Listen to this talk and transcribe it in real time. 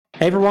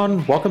Hey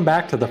everyone, welcome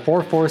back to the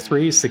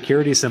 443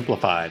 Security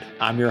Simplified.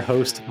 I'm your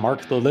host,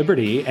 Mark the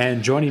Liberty,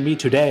 and joining me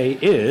today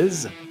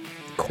is...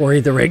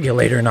 Corey the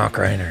Regulator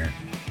Knockreiner.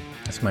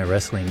 That's my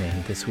wrestling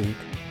name this week.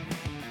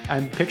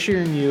 I'm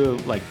picturing you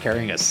like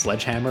carrying a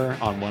sledgehammer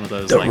on one of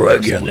those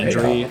personal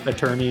injury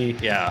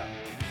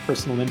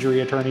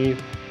attorney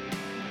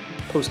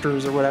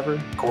posters or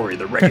whatever. Corey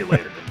the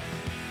Regulator.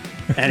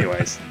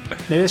 Anyways,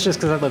 maybe it's just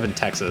because I live in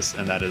Texas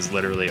and that is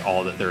literally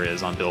all that there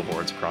is on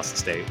billboards across the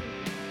state.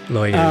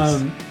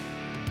 Lawyers.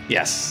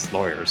 Yes,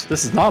 lawyers.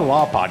 This is not a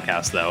law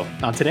podcast, though.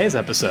 On today's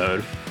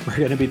episode, we're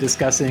going to be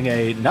discussing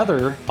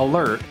another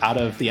alert out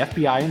of the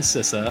FBI and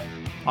CISA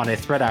on a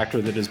threat actor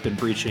that has been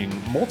breaching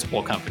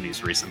multiple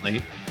companies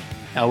recently.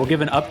 We'll give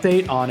an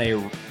update on a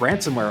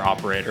ransomware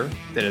operator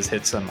that has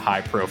hit some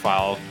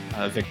high-profile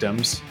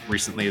victims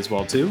recently as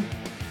well, too.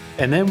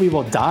 And then we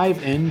will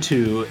dive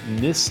into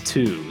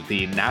NIS2,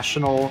 the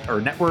National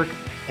or Network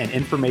and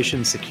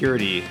Information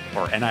Security,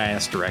 or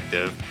NIS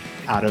directive,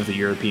 out of the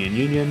European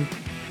Union,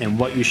 and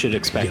what you should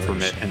expect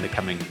from it in the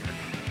coming year.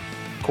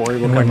 Corey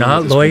will We're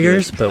not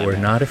lawyers, but we're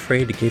not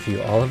afraid to give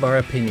you all of our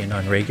opinion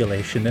on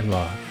regulation and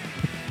law.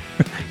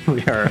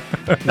 We are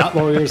not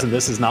lawyers, and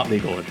this is not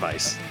legal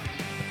advice.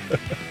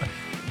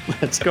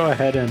 Let's go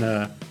ahead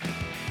and,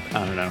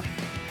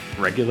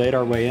 regulate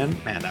our way in.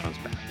 Man, that was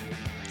bad.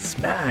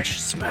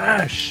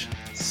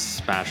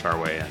 Smash our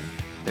way in.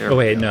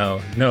 There no,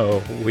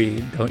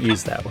 we don't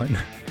use that one.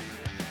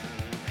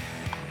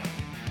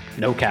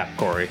 No cap,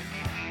 Corey.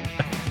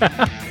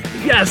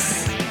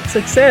 Yes!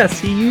 Success!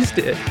 He used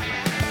it.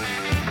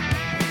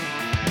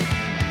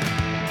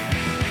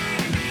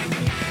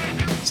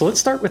 So let's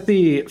start with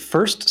the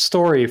first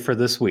story for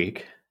this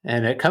week.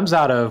 And it comes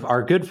out of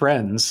our good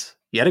friends,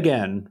 yet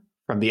again,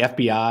 from the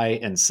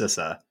FBI and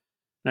CISA.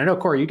 And I know,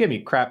 Corey, you gave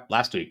me crap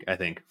last week, I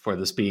think, for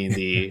this being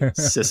the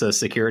CISA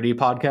security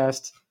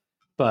podcast.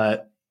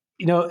 But,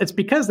 it's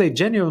because they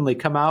genuinely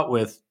come out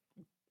with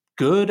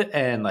good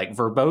and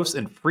verbose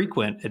and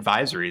frequent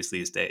advisories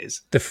these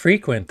days.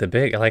 The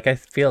big, I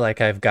feel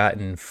like I've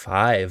gotten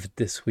 5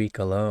 this week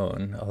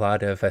alone. A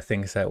lot of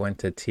things that went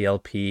to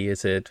TLP.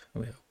 Is it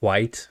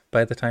white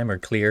by the time or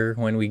clear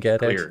when we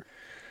get it?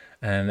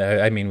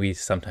 And we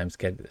sometimes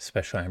get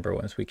special amber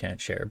ones we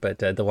can't share, but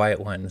the white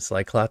ones,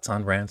 lots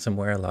on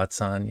ransomware, lots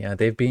on,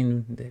 they've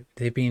been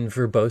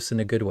verbose in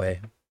a good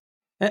way.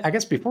 I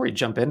guess before we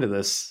jump into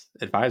this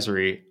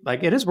advisory,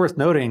 it is worth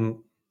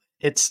noting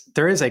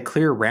there is a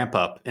clear ramp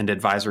up in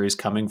advisories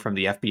coming from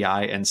the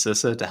FBI and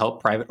CISA to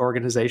help private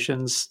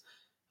organizations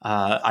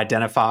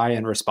identify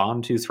and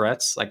respond to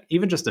threats.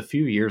 Even just a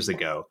few years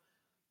ago,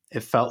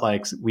 it felt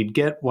like we'd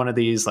get one of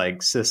these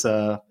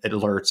CISA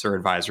alerts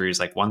or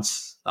advisories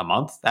once a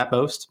month at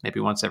most, maybe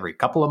once every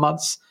couple of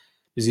months.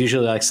 There's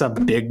usually some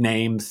big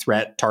name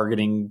threat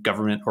targeting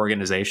government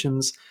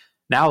organizations.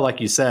 Now,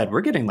 like you said,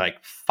 we're getting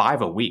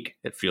 5 a week,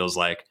 it feels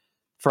like.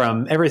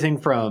 From everything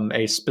from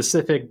a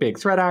specific big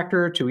threat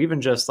actor to even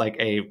just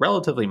a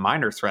relatively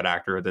minor threat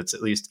actor that's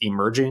at least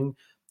emerging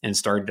and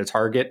starting to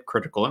target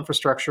critical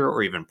infrastructure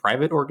or even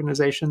private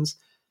organizations.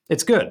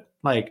 It's good,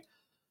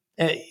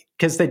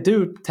 because they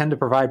do tend to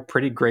provide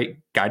pretty great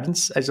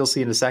guidance, as you'll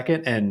see in a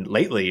second, and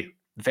lately,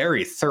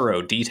 very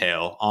thorough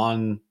detail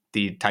on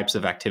the types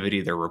of activity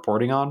they're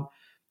reporting on.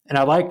 And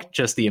I like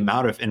just the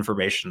amount of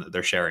information that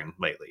they're sharing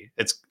lately.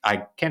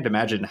 I can't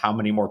imagine how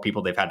many more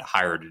people they've had to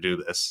hire to do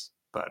this,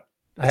 but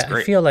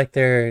I feel like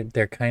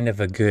they're kind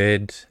of a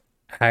good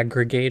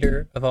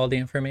aggregator of all the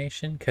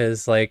information,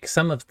 because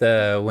some of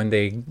when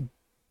they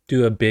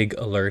do a big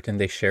alert and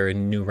they share a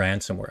new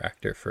ransomware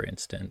actor, for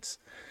instance,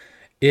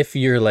 if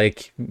you're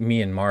like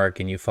me and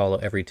Mark and you follow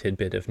every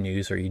tidbit of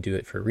news or you do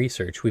it for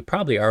research, we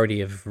probably already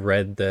have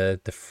read the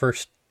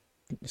first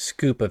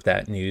scoop of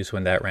that news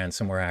when that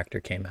ransomware actor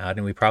came out,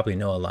 and we probably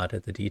know a lot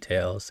of the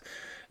details.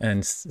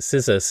 And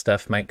CISA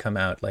stuff might come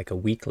out a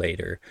week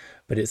later,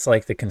 but it's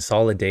the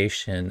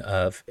consolidation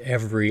of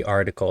every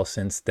article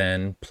since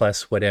then,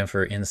 plus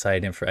whatever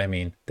inside info.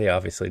 They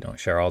obviously don't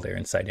share all their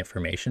inside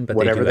information, but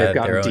whatever they do they've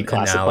add their own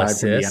declassified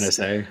from the analysis.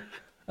 NSA.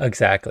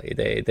 Exactly.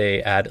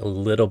 They add a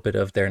little bit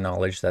of their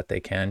knowledge that they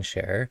can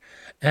share.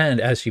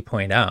 And as you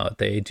point out,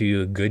 they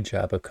do a good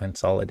job of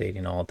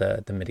consolidating all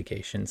the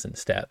mitigations and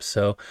steps.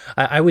 So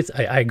I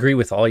agree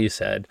with all you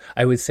said.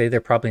 I would say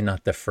they're probably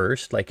not the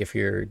first. If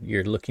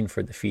you're looking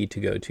for the feed to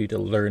go to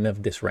learn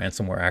of this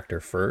ransomware actor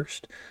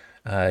first,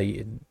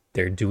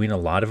 they're doing a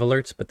lot of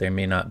alerts, but they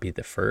may not be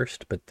the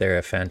first, but they're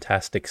a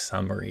fantastic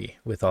summary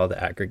with all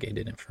the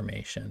aggregated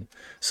information.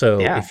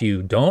 So if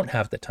you don't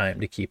have the time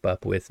to keep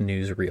up with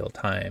news real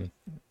time,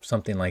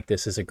 something like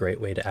this is a great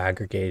way to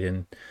aggregate,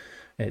 and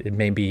it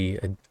may be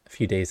a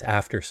few days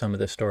after some of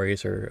the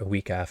stories or a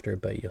week after,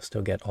 but you'll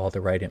still get all the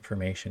right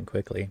information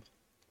quickly.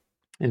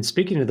 And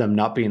speaking of them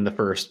not being the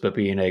first, but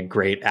being a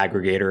great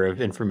aggregator of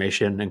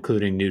information,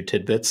 including new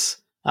tidbits,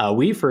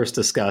 we first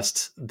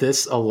discussed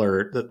this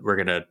alert that we're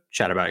going to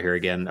chat about here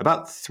again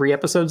about 3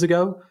 episodes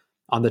ago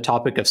on the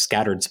topic of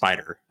Scattered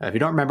Spider. If you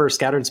don't remember,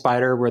 Scattered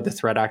Spider were the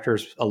threat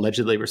actors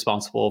allegedly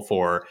responsible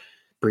for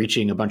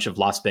breaching a bunch of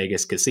Las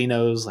Vegas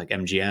casinos like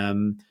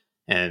MGM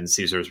and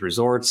Caesars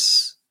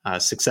Resorts,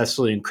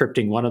 successfully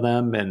encrypting one of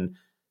them and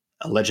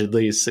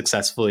allegedly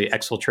successfully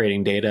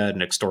exfiltrating data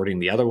and extorting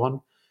the other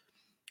one.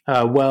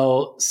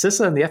 Well,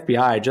 CISA and the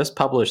FBI just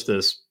published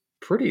this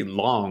pretty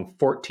long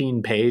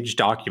 14-page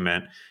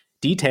document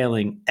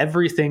detailing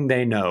everything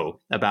they know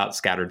about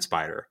Scattered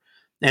Spider.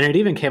 And it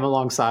even came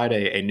alongside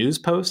a news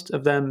post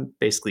of them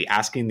basically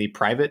asking the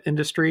private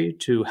industry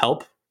to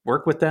help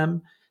work with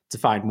them to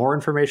find more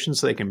information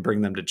so they can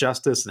bring them to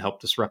justice and help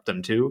disrupt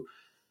them too.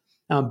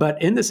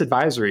 But in this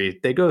advisory,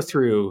 they go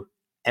through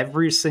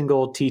every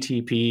single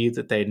TTP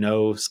that they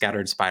know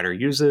Scattered Spider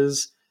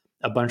uses,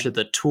 a bunch of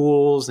the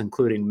tools,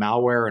 including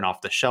malware and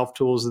off the shelf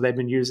tools that they've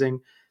been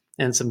using,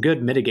 and some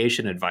good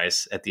mitigation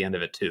advice at the end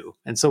of it, too.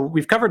 And so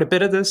we've covered a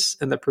bit of this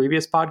in the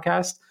previous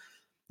podcast,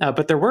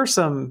 but there were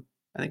some,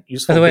 I think, By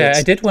useful the way, I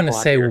bits did to want to pull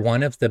out say here.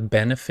 one of the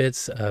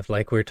benefits of,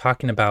 like, we're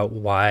talking about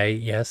why,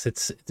 yes,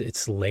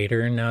 it's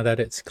later now that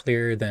it's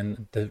clear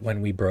than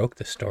when we broke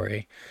the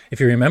story.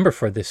 If you remember,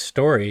 for this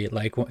story,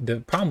 like,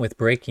 the problem with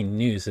breaking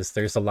news is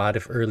there's a lot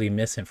of early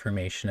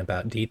misinformation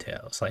about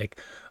details.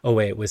 Like, oh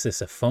wait, was this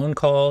a phone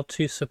call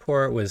to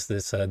support? Was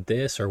this a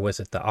this, or was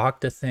it the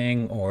Okta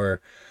thing?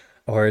 Or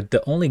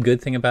the only good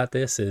thing about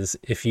this is,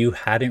 if you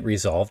hadn't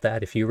resolved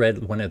that, if you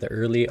read one of the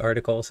early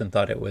articles and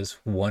thought it was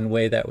one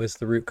way that was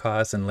the root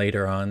cause, and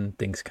later on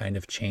things kind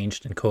of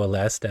changed and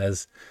coalesced,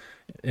 as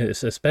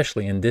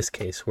especially in this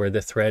case where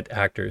the threat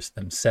actors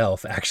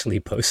themselves actually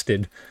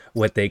posted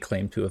what they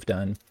claim to have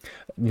done.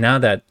 Now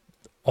that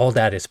all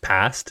that is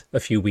past, a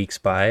few weeks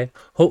by,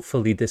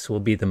 hopefully this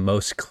will be the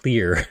most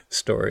clear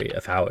story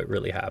of how it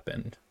really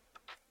happened.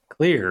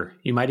 Clear.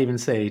 You might even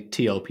say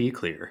TLP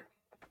clear.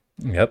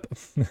 Yep.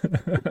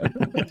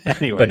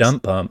 But Anyways.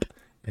 bump.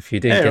 If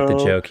you didn't get the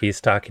Hey-o. joke, he's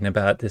talking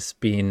about this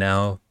being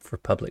now for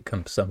public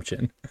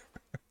consumption.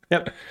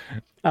 Yep.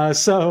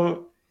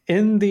 So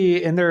in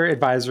their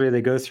advisory,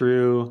 they go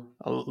through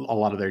a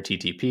lot of their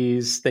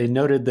TTPs. They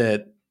noted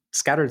that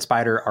Scattered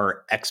Spider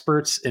are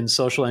experts in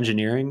social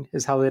engineering,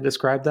 is how they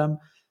describe them.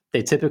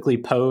 They typically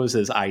pose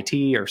as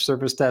IT or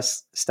service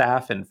desk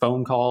staff in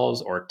phone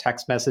calls or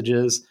text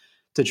messages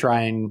to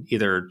try and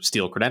either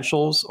steal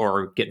credentials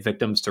or get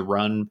victims to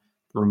run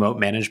remote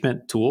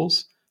management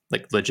tools,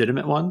 like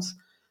legitimate ones.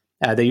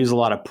 They use a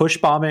lot of push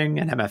bombing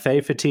and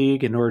MFA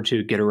fatigue in order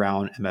to get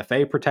around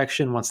MFA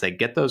protection once they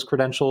get those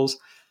credentials.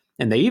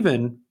 And they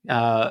even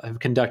have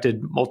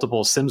conducted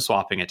multiple SIM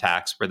swapping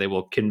attacks where they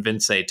will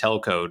convince a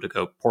telco to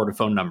go port a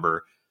phone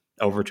number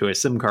over to a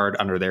SIM card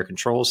under their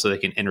control so they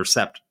can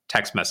intercept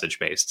text message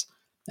based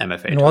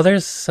MFA And while tokens.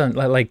 there's some,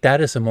 like, that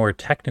is a more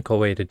technical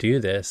way to do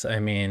this. I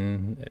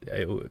mean,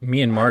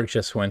 me and Mark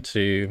just want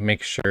to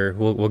make sure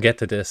we'll get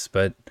to this,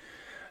 but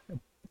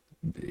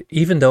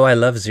even though I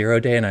love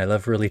zero day and I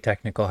love really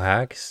technical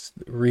hacks,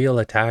 real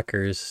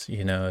attackers,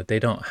 they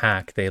don't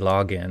hack, they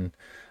log in.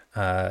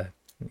 Uh,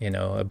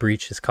 a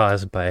breach is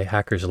caused by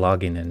hackers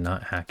logging in,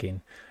 not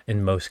hacking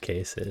in most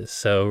cases.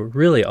 So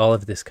really all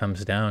of this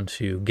comes down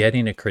to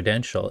getting a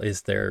credential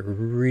is their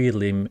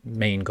really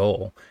main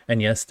goal.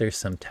 And yes, there's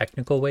some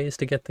technical ways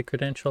to get the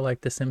credential,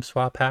 like the SIM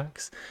swap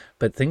hacks,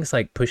 but things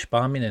like push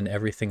bombing and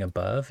everything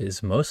above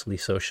is mostly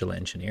social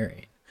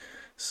engineering.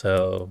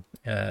 So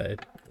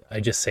I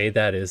just say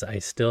that is, I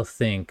still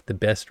think the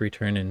best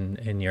return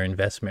in your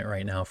investment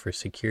right now for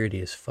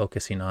security is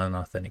focusing on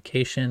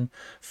authentication,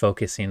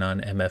 focusing on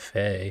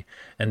MFA,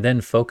 and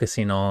then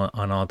focusing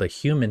on all the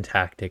human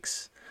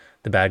tactics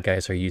the bad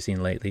guys are using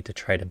lately to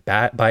try to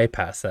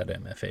bypass that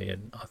MFA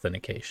and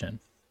authentication.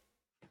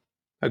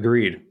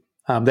 Agreed.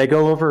 They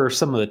go over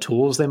some of the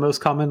tools they most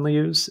commonly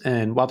use.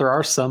 And while there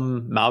are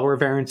some malware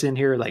variants in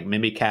here, like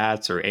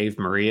Mimikatz or Ave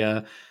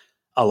Maria,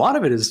 a lot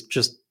of it is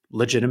just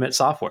legitimate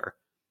software.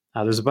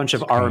 There's a bunch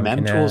of Screen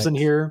RMM tools in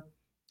Connect. here.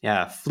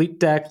 Yeah,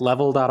 FleetDeck,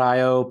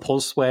 Level.io,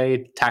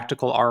 Pulseway,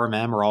 Tactical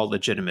RMM are all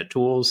legitimate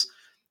tools.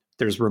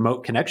 There's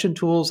remote connection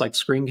tools like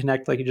Screen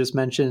Connect, like you just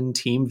mentioned,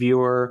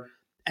 TeamViewer,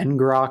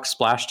 Ngrok,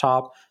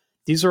 Splashtop.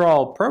 These are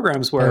all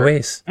programs By the way,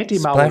 where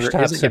anti-malware Splashtop isn't going to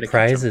catch them.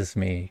 surprises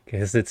me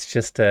because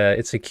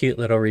it's a cute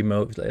little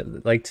remote.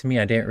 Like, to me,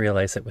 I didn't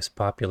realize it was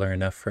popular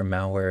enough for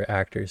malware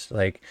actors.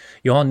 Like,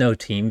 you all know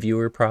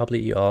TeamViewer,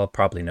 probably. You all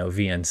probably know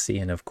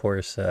VNC, and of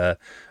course,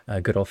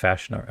 good old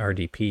fashioned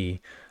RDP.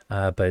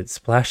 But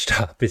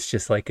Splashtop is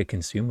just like a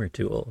consumer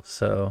tool.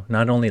 So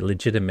not only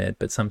legitimate,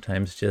 but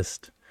sometimes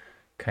just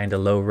kind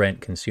of low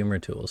rent consumer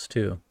tools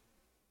too.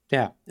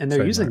 Yeah, and they're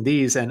Sorry, using Mark.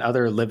 these and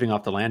other living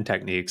off the land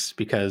techniques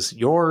because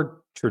your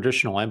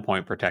traditional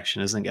endpoint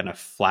protection isn't going to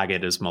flag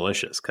it as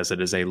malicious because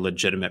it is a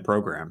legitimate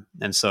program.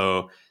 And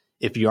so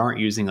if you aren't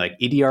using like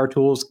EDR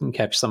tools can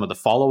catch some of the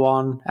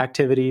follow-on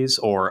activities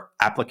or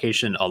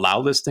application allow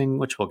listing,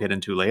 which we'll get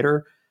into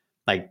later,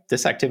 like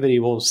this activity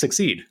will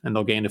succeed and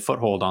they'll gain a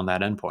foothold on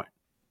that endpoint.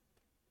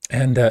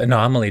 And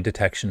anomaly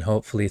detection,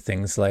 hopefully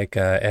things like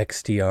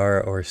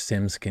XDR or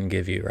SIMS can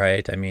give you,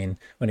 right? I mean,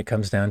 when it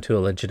comes down to a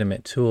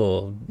legitimate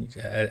tool,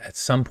 at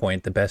some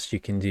point, the best you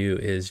can do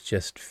is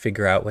just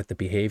figure out what the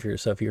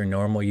behaviors of your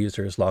normal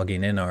users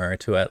logging in are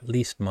to at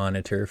least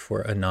monitor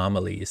for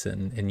anomalies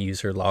in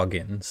user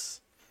logins.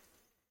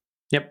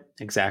 Yep,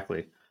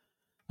 exactly.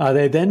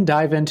 They then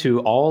dive into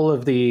all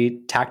of the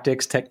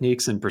tactics,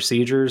 techniques, and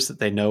procedures that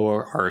they know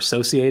are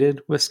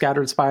associated with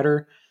Scattered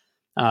Spider.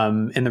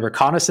 In the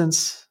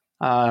reconnaissance,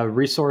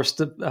 resource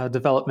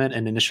development,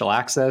 and initial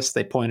access,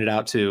 they pointed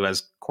out to,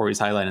 as Corey's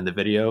highlighted in the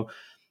video,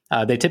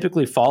 they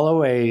typically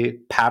follow a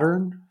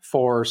pattern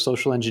for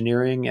social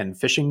engineering and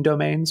phishing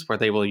domains where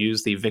they will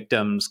use the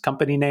victim's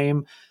company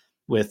name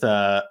with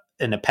an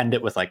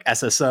appendant with like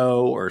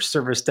SSO or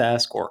Service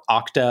Desk or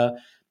Okta,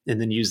 and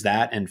then use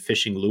that in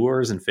phishing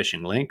lures and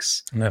phishing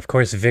links. And of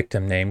course,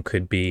 victim name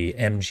could be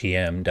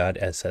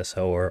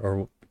mgm.sso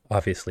or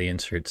obviously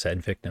insert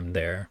said victim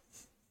there.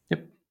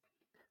 Yep.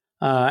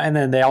 And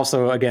then they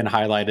also, again,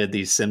 highlighted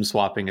the SIM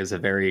swapping as a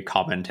very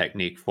common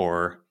technique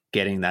for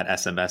getting that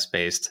SMS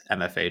based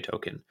MFA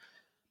token.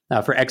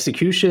 For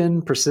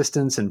execution,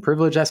 persistence, and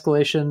privilege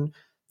escalation,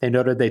 they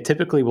noted they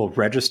typically will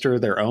register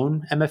their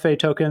own MFA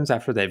tokens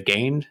after they've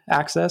gained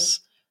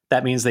access.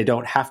 That means they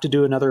don't have to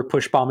do another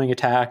push bombing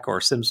attack or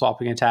SIM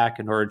swapping attack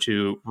in order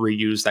to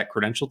reuse that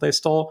credential they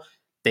stole.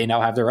 They now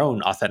have their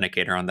own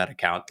authenticator on that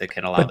account that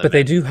can allow But them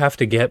they in. do have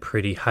to get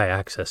pretty high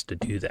access to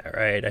do that,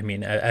 right? I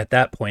mean, at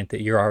that point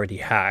that you're already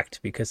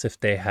hacked because if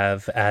they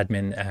have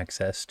admin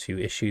access to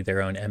issue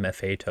their own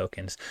MFA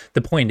tokens,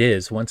 the point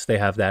is once they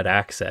have that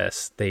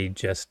access, they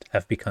just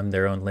have become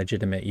their own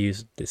legitimate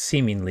use,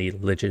 seemingly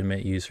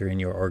legitimate user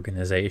in your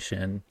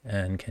organization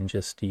and can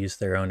just use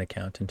their own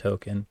account and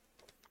token.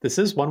 This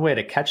is one way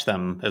to catch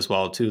them as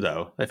well, too,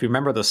 though. If you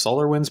remember the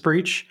SolarWinds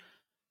breach,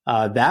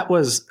 that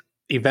was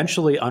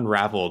eventually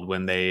unraveled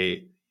when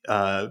they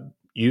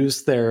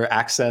used their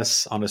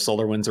access on a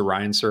SolarWinds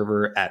Orion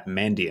server at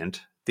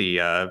Mandiant,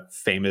 the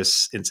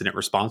famous incident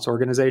response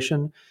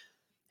organization.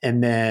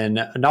 And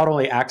then not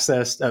only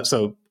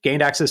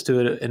gained access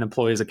to an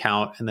employee's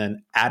account and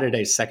then added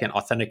a second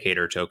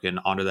authenticator token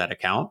onto that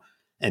account.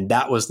 And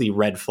that was the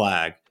red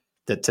flag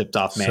that tipped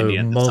off So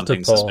Mandiant that something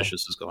multiple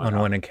suspicious was going on on.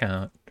 one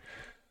account.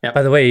 By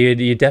Yep. the way,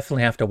 you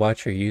definitely have to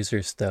watch your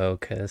users though,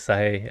 because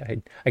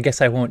I guess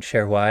I won't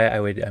share why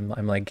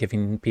I'm like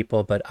giving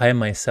people, but I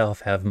myself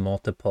have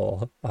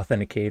multiple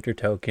authenticator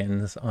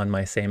tokens on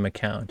my same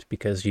account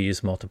because you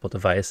use multiple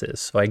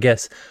devices. So I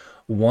guess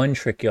one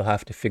trick you'll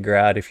have to figure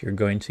out if you're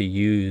going to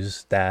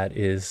use that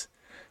is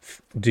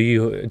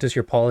does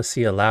your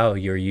policy allow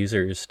your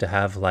users to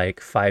have like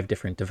 5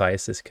 different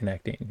devices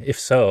connecting? If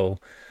so,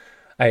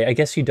 I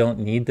guess you don't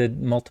need the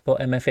multiple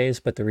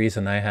MFAs, but the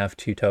reason I have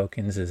 2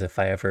 tokens is if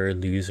I ever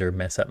lose or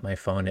mess up my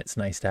phone, it's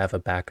nice to have a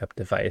backup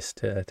device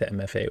to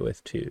MFA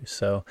with too.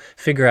 So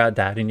figure out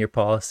that in your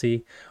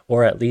policy,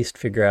 or at least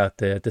figure out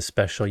the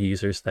special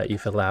users that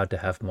you've allowed to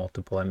have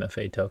multiple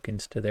MFA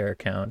tokens to their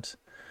account.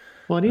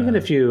 Well, and even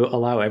if you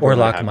allow Or everyone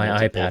to lock have my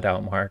iPad multiple,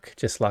 out, Mark.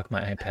 Just lock my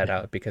iPad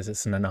out because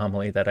it's an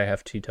anomaly that I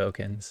have 2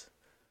 tokens.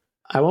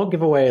 I won't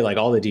give away like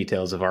all the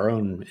details of our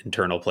own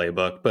internal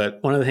playbook, but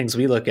one of the things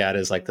we look at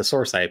is like the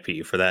source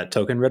IP for that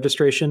token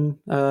registration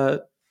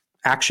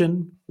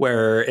action.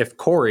 Where if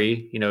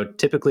Corey,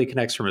 typically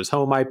connects from his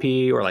home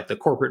IP or like the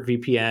corporate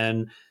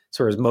VPN,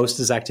 so as most of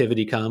his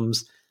activity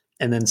comes,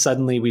 and then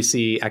suddenly we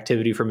see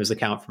activity from his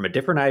account from a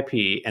different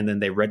IP, and then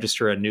they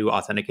register a new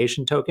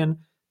authentication token.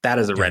 That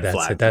is a Yeah, red that's a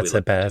flag that we that's a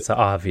look bad, into. that's an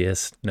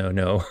obvious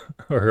no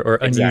or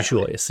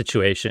unusual Exactly.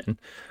 situation.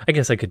 I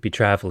guess I could be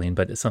traveling,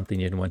 but it's something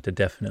you'd want to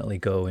definitely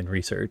go and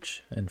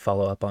research and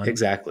follow up on.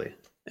 Exactly.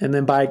 And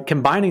then by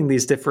combining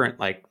these different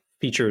like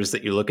features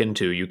that you look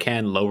into, you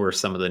can lower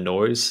some of the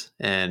noise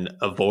and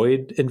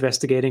avoid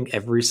investigating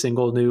every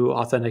single new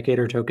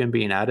authenticator token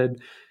being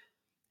added.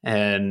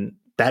 And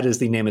that is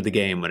the name of the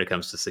game when it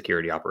comes to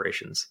security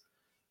operations.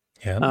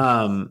 Yeah.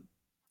 Um,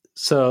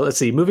 so let's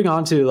see, moving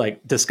on to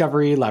like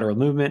discovery, lateral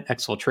movement,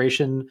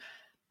 exfiltration.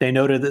 They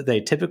noted that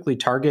they typically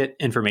target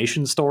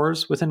information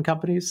stores within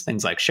companies,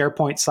 things like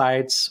SharePoint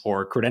sites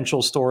or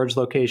credential storage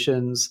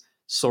locations,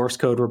 source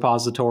code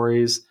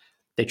repositories.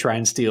 They try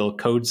and steal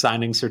code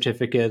signing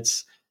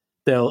certificates.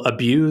 They'll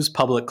abuse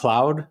public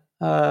cloud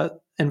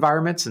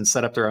environments and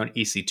set up their own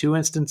EC2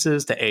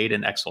 instances to aid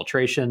in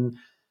exfiltration.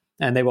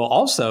 And they will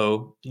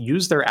also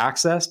use their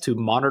access to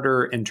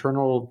monitor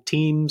internal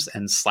Teams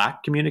and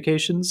Slack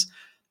communications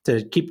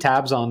to keep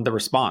tabs on the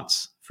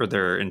response for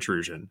their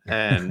intrusion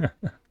and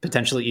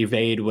potentially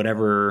evade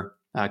whatever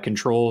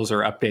controls or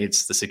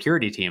updates the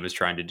security team is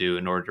trying to do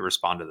in order to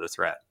respond to the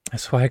threat.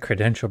 That's why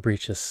credential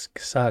breaches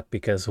suck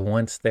because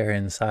once they're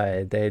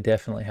inside, they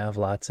definitely have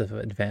lots of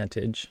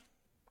advantage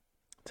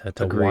to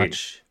Agreed.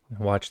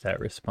 watch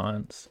that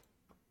response.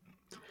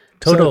 So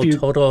if Total you,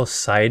 total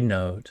side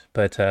note,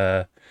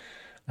 but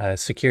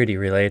security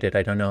related.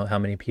 I don't know how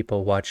many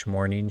people watch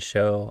Morning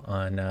Show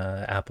on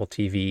Apple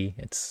TV.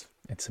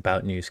 It's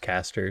about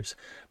newscasters,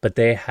 but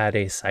they had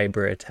a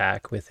cyber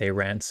attack with a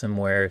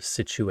ransomware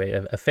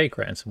situation, a fake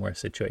ransomware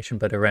situation,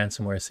 but a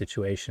ransomware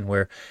situation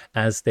where,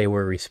 as they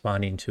were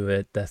responding to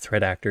it, the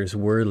threat actors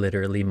were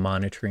literally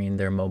monitoring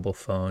their mobile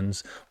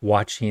phones,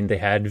 watching. They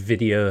had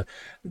video.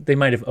 They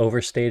might have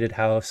overstated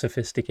how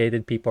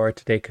sophisticated people are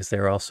today because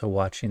they're also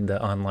watching the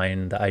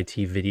IT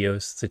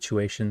videos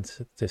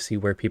situations to see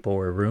where people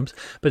were rooms.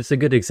 But it's a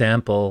good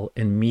example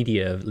in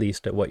media, at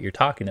least, at what you're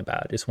talking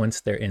about. Is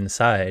once they're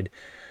inside,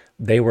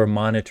 they were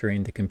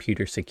monitoring the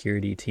computer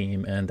security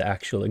team and the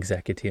actual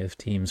executive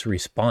team's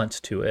response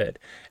to it,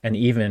 and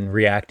even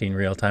reacting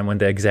real time when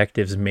the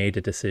executives made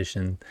a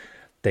decision.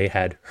 They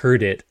had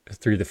heard it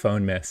through the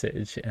phone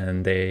message,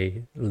 and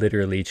they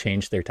literally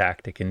changed their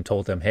tactic and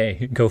told them,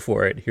 "Hey, go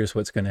for it. Here's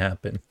what's going to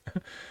happen."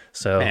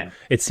 So Man,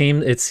 it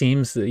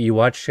seems that you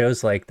watch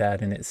shows like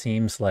that, and it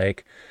seems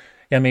like,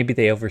 yeah, maybe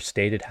they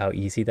overstated how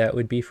easy that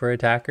would be for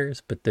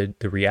attackers, but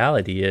the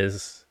reality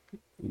is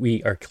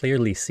we are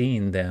clearly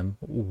seeing them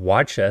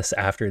watch us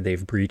after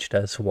they've breached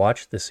us,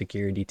 watch the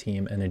security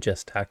team, and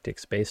adjust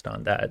tactics based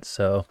on that.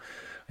 So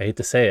I hate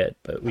to say it,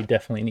 but we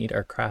definitely need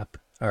our crap.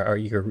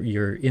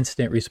 Your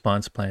incident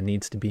response plan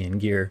needs to be in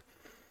gear.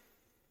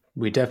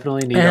 we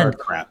definitely need our And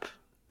crap.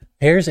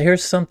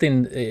 here's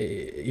something,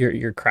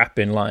 your crap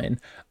in line.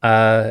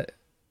 Uh,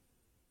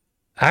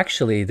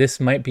 Actually, this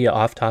might be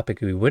off topic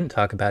we wouldn't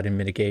talk about in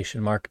mitigation,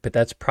 Mark, but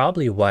that's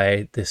probably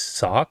why this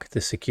SOC,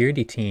 the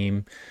security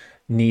team,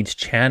 needs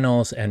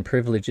channels and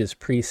privileges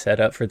pre-set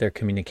up for their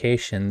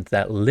communication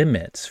that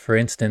limits. For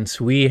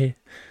instance,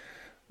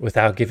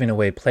 without giving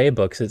away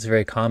playbooks, it's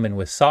very common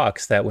with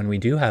SOCs that when we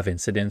do have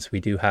incidents,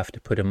 we do have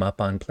to put them up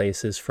on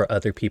places for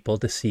other people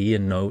to see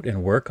and note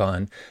and work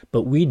on.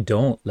 But we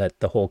don't let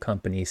the whole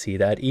company see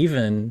that.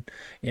 Even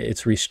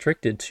it's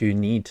restricted to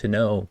need to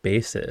know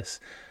basis.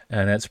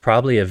 And that's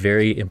probably a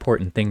very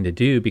important thing to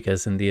do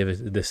because in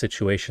the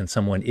situation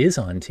someone is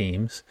on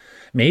Teams,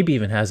 maybe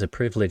even has a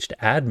privileged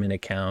admin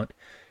account,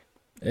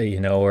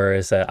 or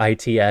as an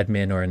IT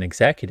admin or an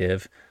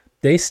executive,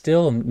 they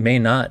still may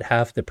not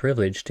have the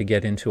privilege to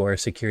get into our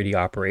security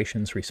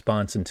operations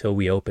response until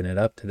we open it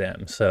up to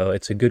them. So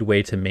it's a good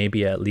way to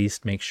maybe at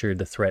least make sure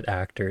the threat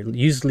actor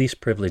use least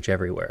privilege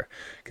everywhere.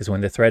 Because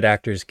when the threat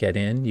actors get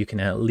in, you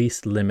can at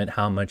least limit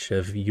how much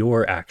of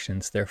your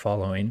actions they're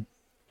following.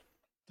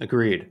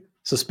 Agreed.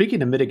 So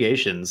speaking of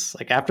mitigations,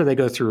 like after they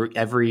go through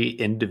every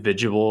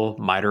individual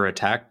MITRE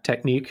attack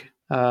technique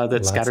that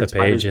Lots Scattered of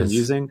Spider's been pages.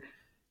 using,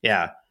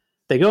 yeah,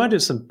 they go into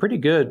some pretty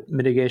good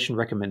mitigation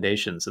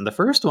recommendations. And the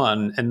first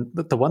one, and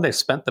the one they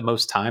spent the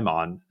most time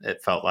on,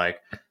 it felt like,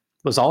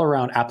 was all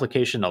around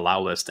application allow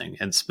listing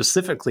and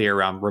specifically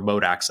around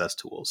remote access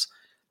tools.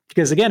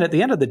 Because again, at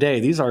the end of the day,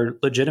 these are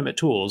legitimate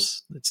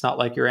tools. It's not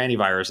like your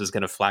antivirus is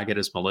going to flag it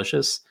as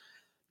malicious.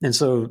 And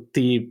so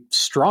the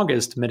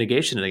strongest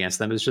mitigation against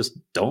them is just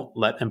don't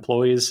let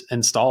employees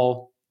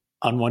install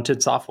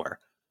unwanted software,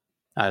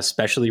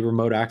 especially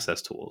remote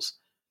access tools.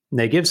 And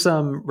they give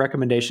some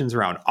recommendations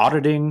around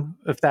auditing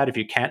of that if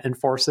you can't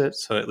enforce it.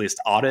 So at least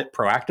audit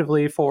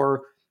proactively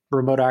for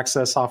remote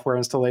access software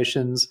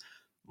installations,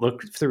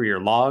 look through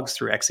your logs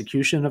through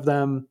execution of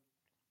them,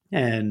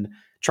 and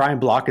try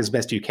and block as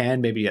best you can,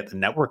 maybe at the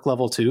network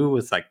level too,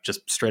 with like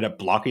just straight up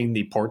blocking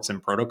the ports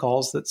and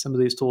protocols that some of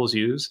these tools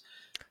use.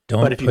 But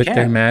Don't if you put their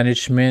can't,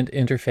 management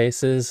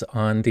interfaces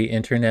on the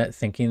internet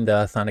thinking the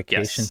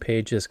authentication yes,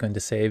 page is going to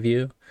save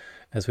you,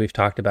 as we've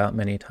talked about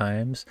many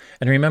times.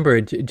 And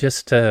remember,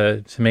 just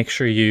to make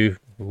sure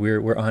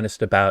we're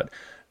honest about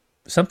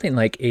something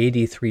like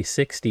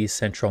AD360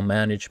 central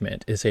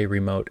management is a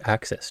remote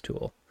access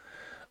tool.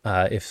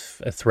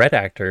 If a threat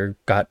actor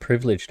got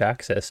privileged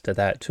access to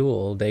that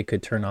tool, they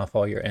could turn off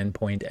all your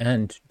endpoint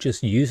and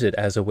just use it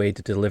as a way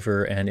to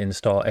deliver and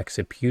install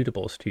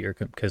executables to your,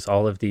 because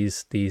all of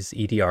these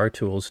EDR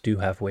tools do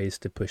have ways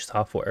to push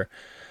software.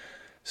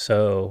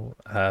 So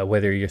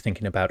whether you're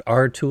thinking about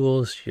R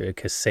tools, your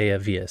Kaseya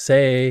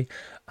VSA,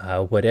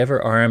 whatever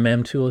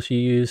RMM tools you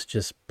use,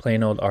 just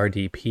plain old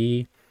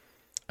RDP.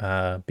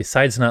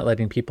 Besides not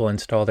letting people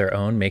install their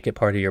own, make it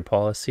part of your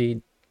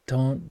policy.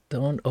 Don't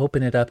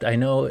open it up. I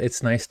know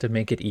it's nice to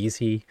make it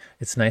easy.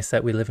 It's nice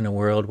that we live in a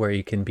world where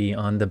you can be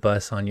on the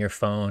bus on your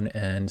phone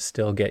and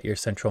still get your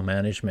central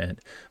management,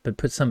 but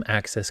put some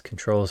access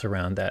controls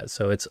around that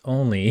so it's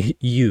only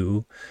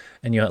you,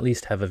 and you at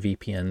least have a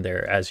VPN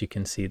there, as you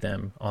can see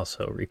them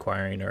also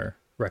requiring or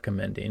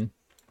recommending.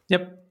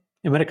 yep.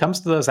 And when it comes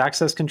to those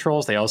access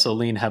controls, they also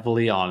lean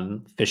heavily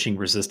on phishing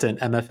resistant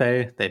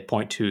MFA. They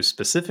point to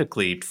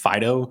specifically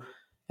FIDO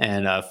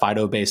and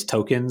FIDO based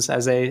tokens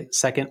as a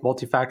second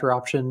multi factor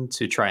option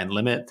to try and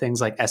limit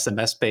things like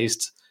SMS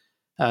based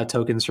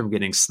tokens from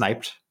getting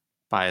sniped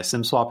by a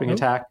SIM swapping Oh,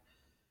 attack.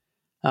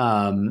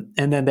 And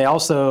then they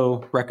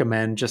also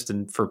recommend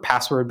for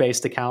password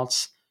based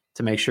accounts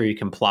to make sure you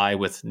comply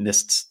with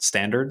NIST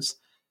standards.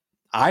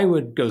 I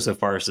would go so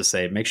far as to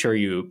say make sure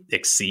you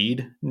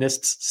exceed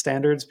NIST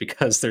standards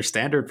because their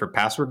standard for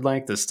password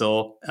length is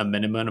still a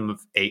minimum of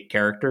 8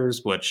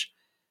 characters, which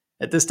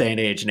at this day and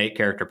age, an 8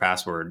 character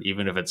password,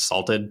 even if it's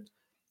salted,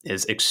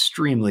 is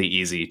extremely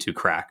easy to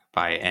crack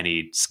by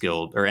any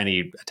skilled or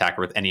any attacker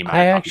with any amount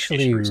I of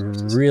actually computation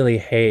resources. really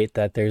hate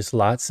that there's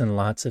lots and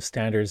lots of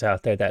standards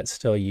out there that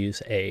still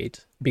use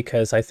 8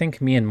 because I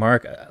think me and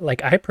Mark,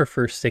 like, I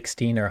prefer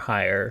 16 or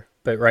higher,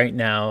 but right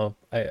now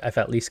I've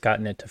at least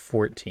gotten it to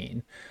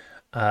 14.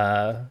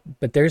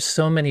 But there's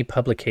so many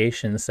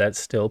publications that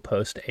still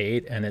post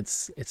 8, and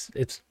it's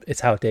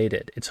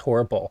outdated. It's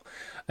horrible.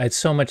 It's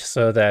so much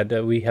so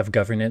that we have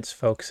governance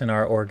folks in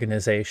our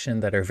organization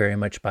that are very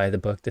much by the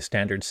book. The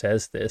standard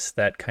says this,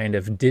 that kind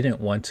of didn't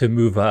want to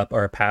move up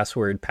our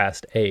password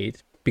past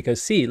 8 because,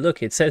 see,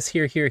 look, it says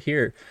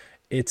here.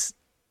 It's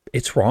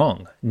it's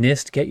wrong.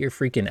 NIST, get your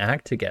freaking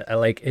act together.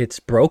 Like, it's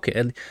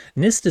broken.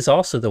 NIST is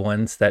also the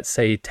ones that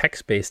say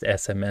text-based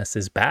SMS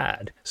is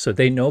bad, so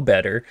they know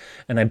better.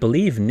 And I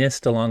believe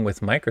NIST, along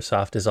with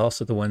Microsoft, is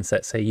also the ones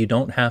that say you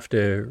don't have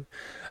to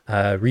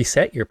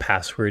reset your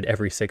password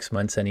every 6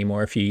 months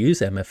anymore if you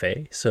use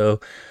MFA. So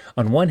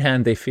on one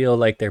hand, they feel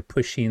like they're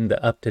pushing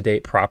the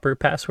up-to-date proper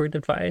password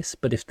advice,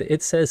 but if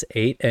it says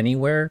 8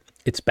 anywhere,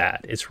 it's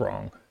bad. It's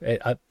wrong.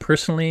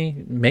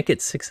 Personally, make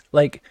it 6.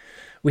 Like,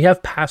 we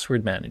have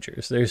password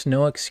managers. There's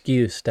no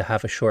excuse to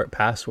have a short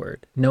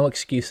password. No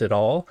excuse at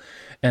all.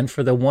 And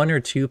for the 1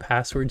 or 2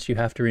 passwords you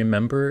have to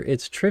remember,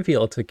 it's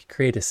trivial to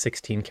create a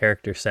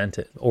 16-character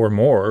sentence or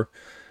more.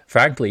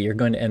 Frankly, you're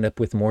going to end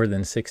up with more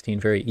than 16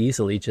 very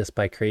easily just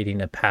by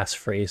creating a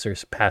passphrase or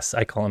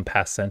I call them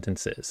pass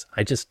sentences.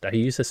 I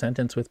use a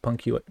sentence with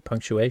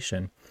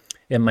punctuation.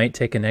 It might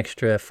take an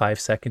extra 5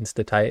 seconds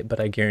to type, but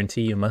I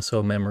guarantee you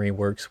muscle memory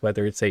works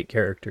whether it's 8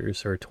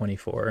 characters or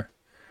 24.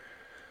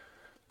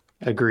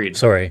 Agreed.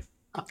 Sorry.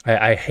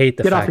 I hate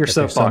the Get off fact your that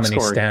there's so soapbox, many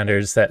Corey.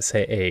 standards that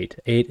say 8.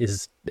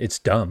 8 it's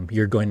dumb.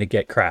 You're going to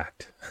get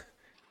cracked.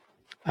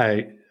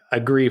 I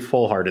agree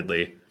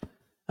full-heartedly.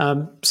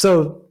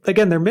 So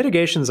again, their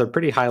mitigations are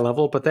pretty high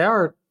level, but they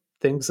are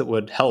things that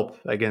would help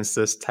against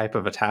this type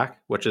of attack,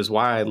 which is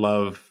why I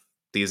love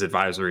these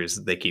advisories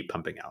that they keep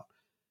pumping out.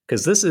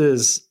 Because this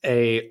is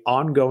a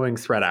ongoing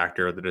threat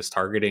actor that is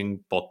targeting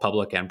both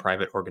public and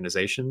private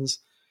organizations.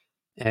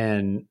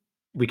 And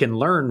we can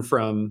learn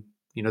from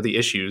the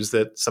issues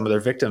that some of their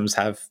victims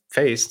have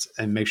faced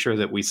and make sure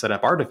that we set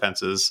up our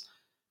defenses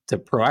to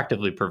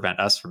proactively prevent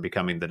us from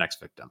becoming the next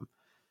victim.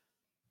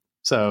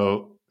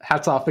 So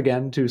hats off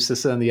again to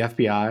CISA and the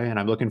FBI, and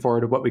I'm looking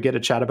forward to what we get to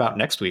chat about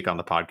next week on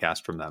the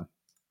podcast from them.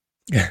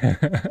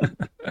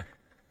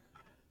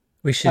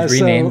 We should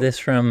rename this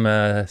from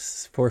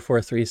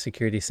 443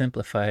 Security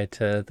Simplified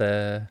to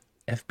the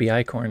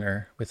FBI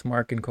Corner with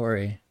Mark and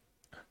Corey.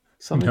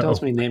 Something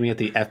tells me naming it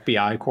the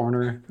FBI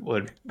Corner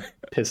would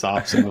piss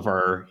off some of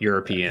our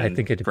European I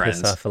think it'd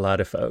friends. piss off a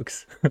lot of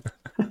folks.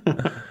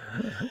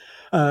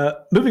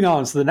 Moving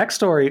on. So the next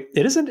story,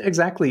 it isn't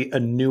exactly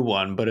a new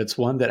one, but it's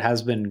one that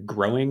has been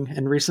growing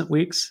in recent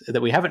weeks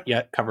that we haven't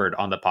yet covered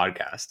on the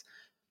podcast.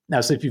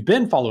 Now, so if you've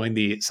been following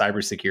the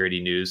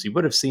cybersecurity news, you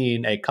would have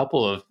seen a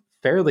couple of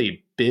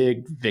fairly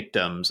big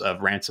victims of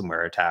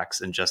ransomware attacks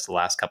in just the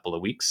last couple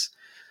of weeks.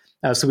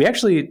 So we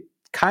actually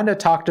kind of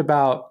talked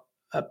about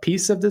a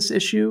piece of this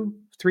issue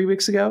 3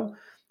 weeks ago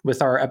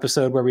with our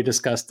episode where we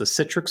discussed the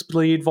Citrix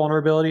bleed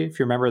vulnerability. If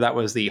you remember, that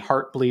was the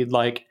Heartbleed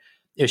like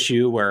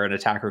issue where an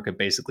attacker could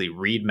basically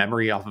read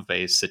memory off of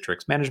a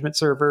Citrix management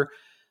server.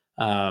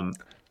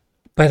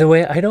 By the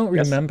way, I don't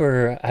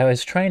remember. I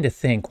was trying to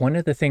think. One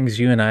of the things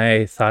you and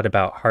I thought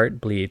about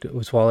Heartbleed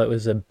was, while it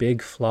was a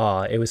big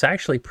flaw, it was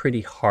actually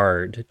pretty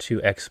hard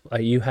to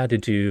you had to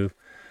do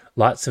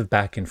lots of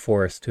back and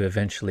forth to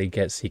eventually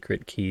get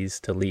secret keys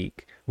to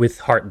leak with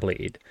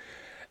Heartbleed.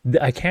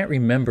 I can't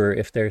remember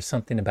if there's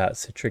something about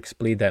Citrix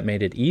Bleed that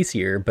made it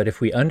easier, but if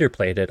we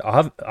underplayed it,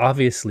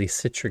 obviously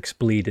Citrix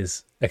Bleed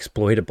is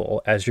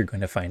exploitable, as you're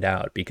going to find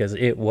out, because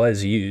it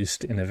was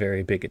used in a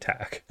very big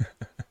attack.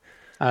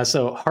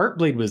 So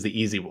Heartbleed was the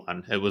easy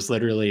one. It was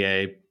literally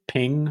a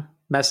ping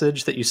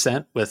message that you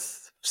sent with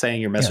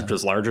saying your message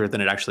was larger than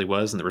it actually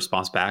was, and the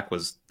response back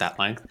was that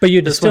length. But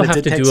you'd still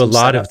have to do a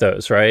lot of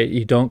those, right?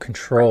 You don't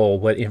control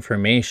what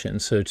information.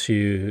 So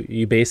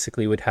you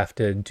basically would have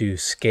to do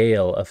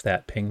scale of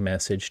that ping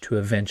message to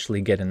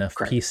eventually get enough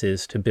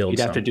pieces to build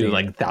something. You'd have to do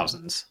like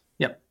thousands.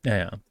 Yep.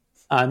 Yeah.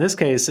 In this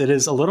case, it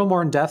is a little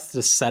more in depth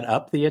to set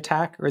up the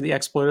attack or the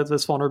exploit of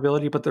this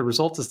vulnerability, but the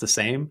result is the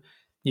same.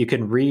 You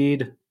can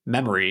read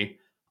memory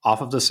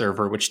off of the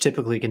server, which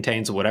typically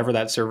contains whatever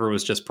that server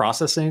was just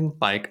processing,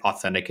 like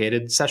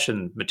authenticated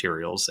session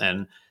materials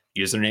and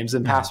usernames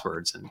and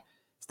passwords and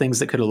things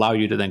that could allow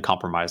you to then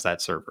compromise that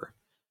server.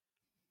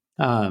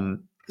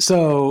 Just,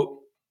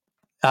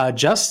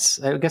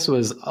 I guess it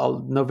was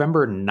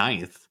November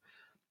 9th,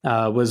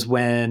 was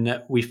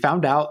when we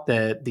found out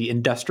that the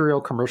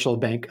Industrial Commercial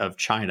Bank of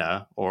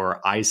China,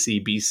 or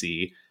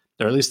ICBC,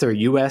 or at least their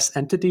US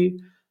entity,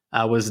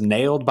 was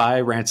nailed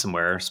by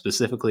ransomware,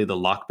 specifically the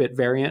Lockbit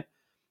variant,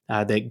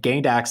 that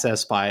gained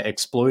access by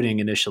exploiting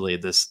initially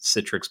this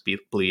Citrix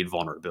bleed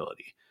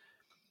vulnerability.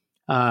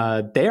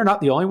 They are not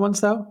the only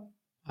ones, though.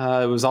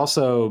 It was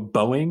also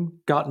Boeing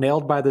got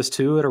nailed by this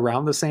too at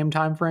around the same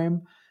time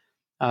frame.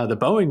 The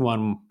Boeing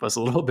one was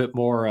a little bit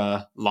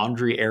more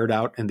laundry aired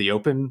out in the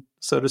open,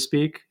 so to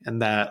speak,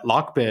 and that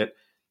Lockbit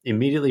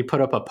immediately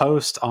put up a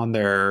post on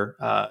their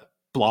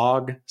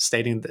blog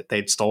stating that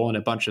they'd stolen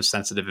a bunch of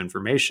sensitive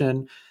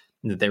information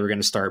and that they were going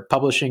to start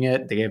publishing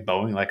it. They gave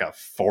Boeing like a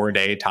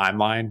 4-day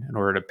timeline in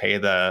order to pay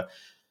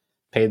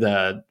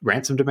the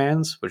ransom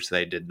demands, which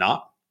they did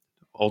not,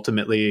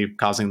 ultimately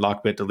causing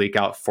Lockbit to leak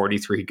out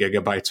 43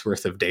 gigabytes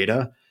worth of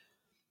data.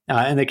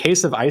 In the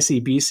case of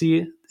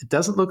ICBC, it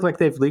doesn't look like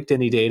they've leaked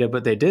any data,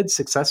 but they did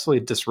successfully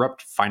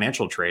disrupt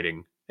financial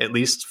trading, at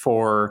least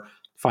for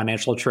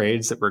financial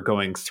trades that were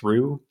going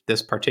through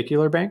this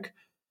particular bank,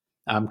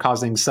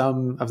 causing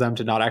some of them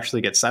to not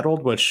actually get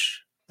settled,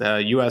 which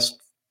the US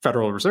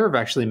Federal Reserve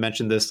actually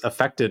mentioned this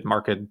affected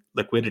market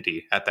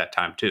liquidity at that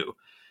time, too.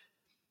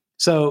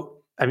 So,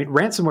 I mean,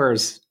 ransomware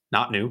is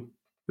not new.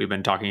 We've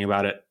been talking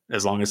about it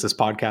as long as this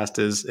podcast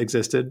has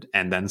existed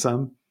and then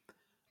some.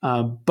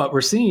 But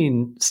we're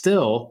seeing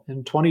still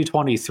in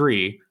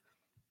 2023,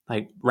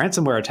 like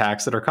ransomware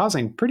attacks that are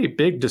causing pretty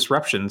big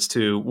disruptions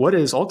to what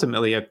is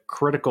ultimately a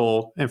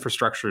critical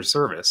infrastructure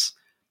service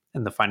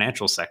in the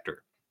financial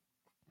sector.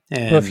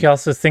 Well, if you And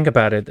also think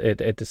about it,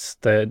 it's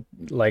the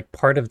like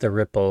part of the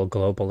ripple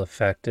global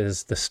effect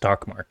is the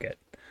stock market.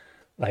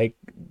 Like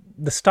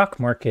the stock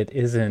market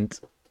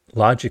isn't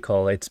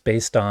logical. It's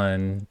based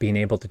on being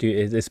able to do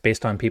it's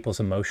based on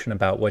people's emotion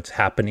about what's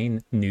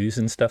happening, news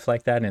and stuff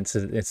like that. And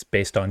it's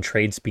based on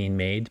trades being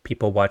made.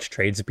 People watch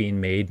trades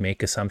being made,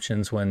 make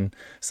assumptions when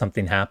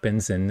something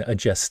happens and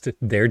adjust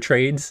their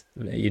trades.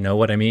 You know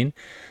what I mean?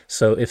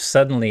 So if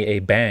suddenly a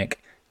bank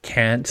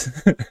can't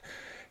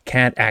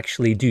can't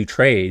actually do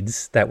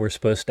trades that were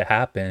supposed to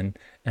happen,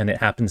 and it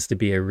happens to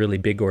be a really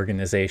big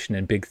organization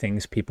and big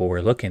things people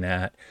were looking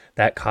at,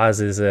 that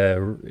causes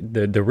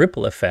the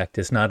ripple effect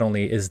is not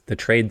only is the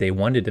trade they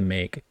wanted to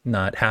make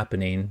not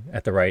happening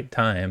at the right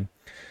time,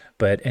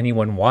 but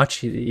anyone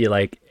watch you,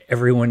 like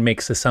everyone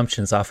makes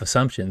assumptions off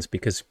assumptions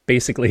because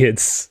basically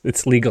it's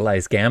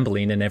legalized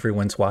gambling and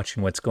everyone's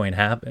watching what's going to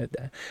happen.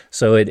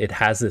 So it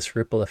has this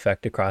ripple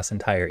effect across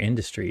entire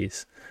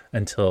industries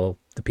until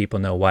the people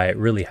know why it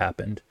really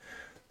happened.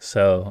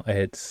 So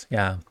it's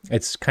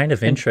kind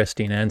of and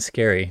interesting and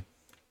scary.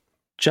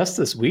 just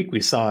this week,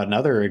 we saw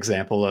another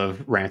example of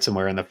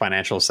ransomware in the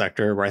financial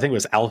sector where I think it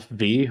was Alpha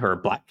V or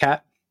Black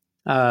Cat,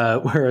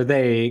 where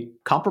they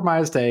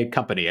compromised a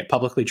company, a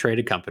publicly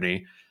traded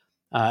company,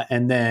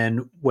 and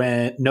then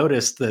when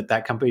noticed that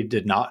that company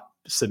did not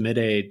submit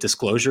a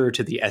disclosure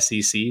to the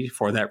SEC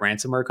for that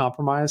ransomware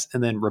compromise,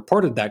 and then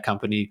reported that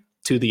company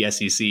to the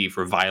SEC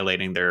for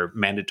violating their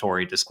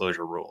mandatory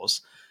disclosure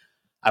rules.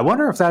 I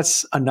wonder if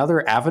that's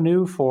another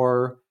avenue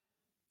for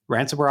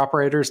ransomware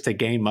operators to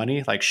gain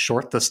money, like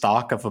short the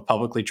stock of a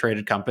publicly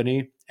traded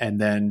company and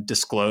then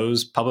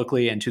disclose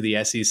publicly and to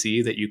the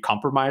SEC that you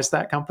compromised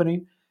that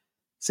company.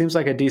 Seems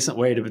like a decent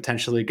way to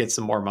potentially get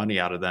some more money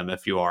out of them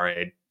if you are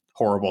a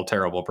horrible,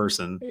 terrible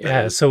person that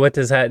Yeah. is. So what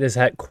does that is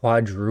that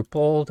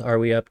quadrupled? Are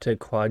we up to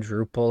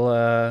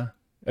quadruple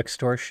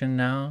extortion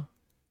now?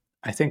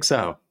 I think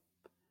so.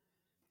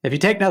 If you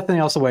take nothing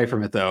else away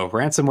from it, though,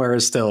 ransomware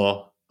is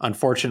still,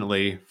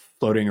 unfortunately,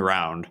 floating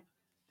around.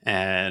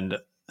 And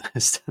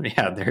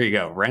yeah, there you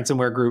go.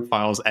 Ransomware group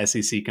files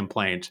SEC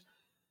complaint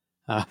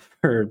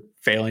for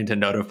failing to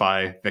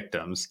notify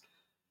victims.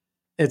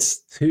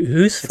 It's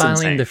Who's it's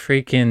filing the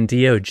insane. freaking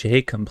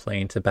DOJ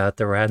complaint about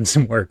the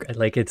ransomware?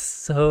 Like it's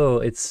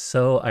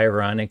so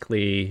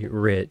ironically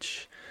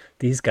rich.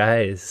 These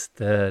guys,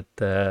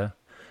 the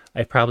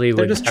I probably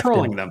They're would just have to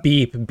trolling them.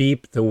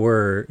 beep the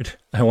word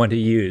I want to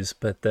use,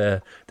 but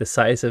the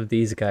size of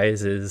these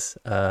guys'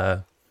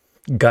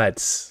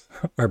 guts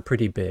are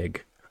pretty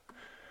big.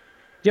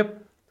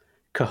 Yep.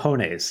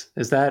 Cojones.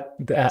 Is that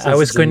I since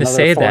was it's going to another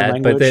say foreign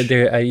that, but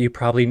language? you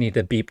probably need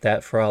to beep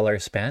that for all our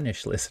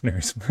Spanish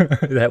listeners.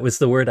 That was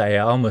the word I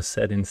almost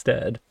said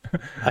instead.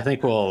 I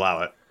think we'll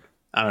allow it.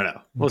 I don't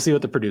know. We'll see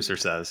what the producer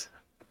says.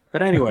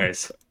 But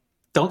anyways,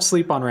 don't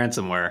sleep on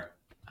ransomware.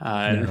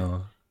 And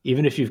No.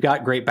 even if you've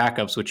got great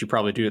backups, which you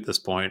probably do at this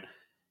point,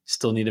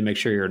 still need to make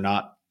sure you're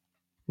not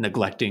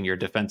neglecting your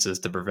defenses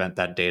to prevent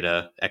that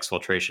data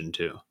exfiltration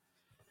too.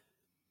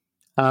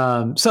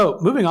 So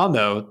moving on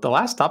though, the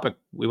last topic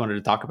we wanted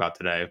to talk about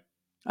today,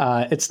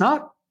 it's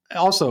not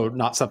also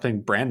not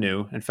something brand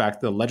new. In fact,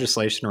 the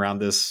legislation around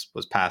this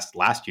was passed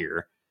last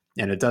year,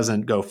 and it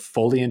doesn't go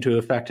fully into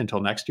effect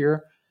until next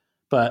year.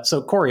 But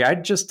so Corey, I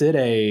just did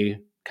a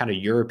kind of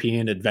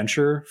European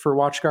adventure for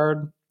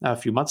WatchGuard a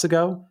few months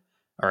ago,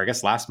 or I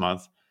guess last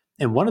month.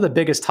 And one of the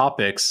biggest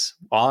topics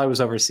while I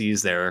was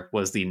overseas there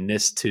was the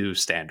NIS2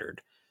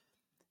 standard.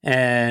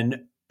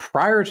 And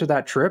prior to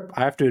that trip,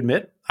 I have to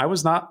admit, I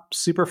was not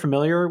super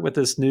familiar with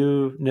this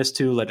new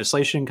NIS2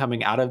 legislation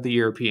coming out of the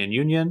European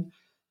Union.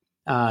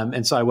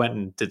 And so I went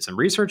and did some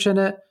research in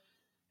it.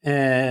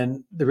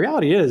 And the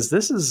reality is,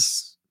 this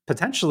is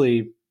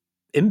potentially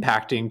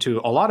impacting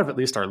to a lot of at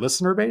least our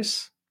listener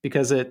base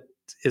because it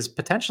is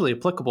potentially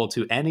applicable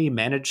to any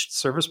managed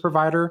service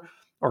provider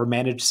or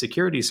managed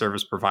security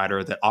service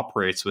provider that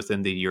operates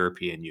within the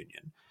European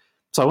Union.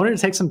 So I wanted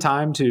to take some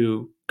time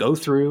to go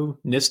through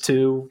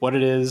NIS2, what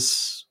it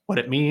is, what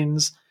it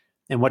means,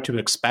 and what to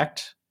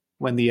expect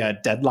when the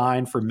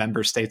deadline for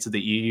member states of the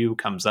EU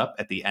comes up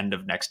at the end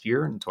of next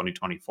year in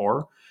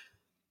 2024.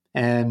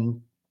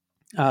 And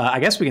I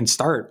guess we can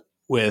start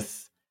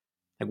with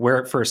like where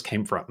it first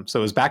came from. So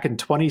it was back in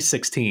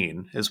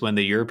 2016 is when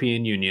the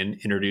European Union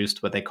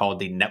introduced what they called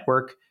the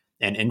Network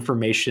and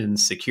Information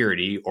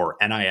Security, or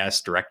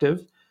NIS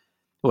directive,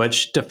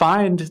 which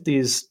defined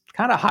these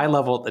kind of high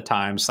level at the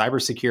time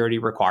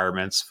cybersecurity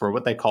requirements for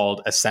what they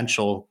called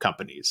essential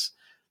companies,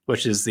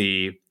 which is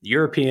the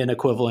European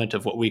equivalent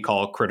of what we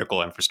call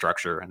critical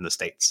infrastructure in the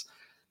States.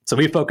 So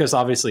we focus,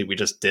 obviously, we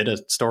just did a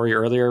story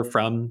earlier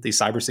from the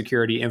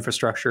Cybersecurity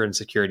Infrastructure and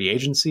Security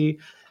Agency.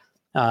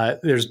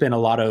 There's been a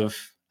lot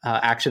of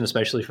action,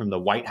 especially from the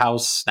White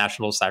House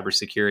National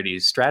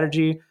Cybersecurity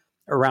Strategy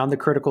around the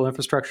critical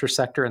infrastructure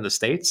sector in the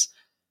States.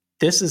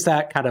 This is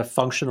that kind of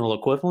functional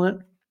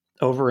equivalent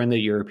over in the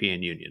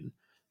European Union.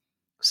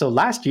 So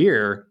last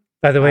year,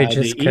 By the way, the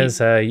just because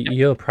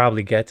you'll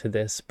probably get to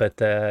this, but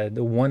the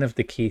one of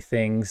the key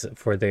things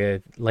for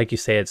the, like you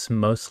say, it's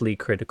mostly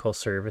critical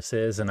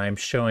services, and I'm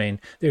showing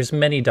there's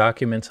many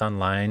documents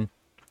online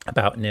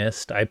about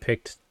NIST. I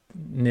picked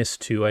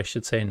NIS2, I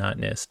should say, not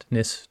NIST,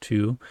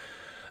 NIS2.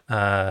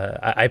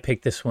 I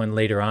picked this one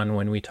later on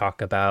when we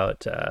talk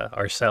about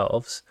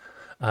ourselves,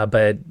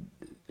 but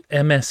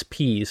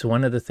MSPs,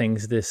 one of the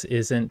things this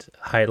isn't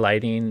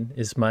highlighting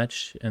as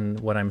much, and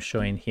what I'm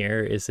showing here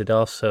is it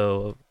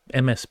also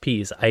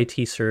MSPs,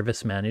 IT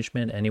service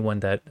management, anyone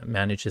that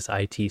manages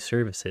IT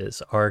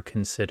services are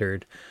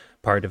considered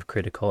part of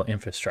critical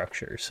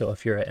infrastructure. So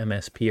if you're a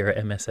MSP or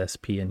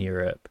MSSP in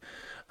Europe,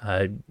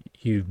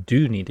 you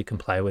do need to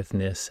comply with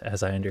NIS,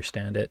 as I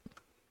understand it.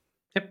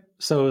 Yep.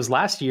 So it was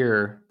last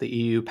year the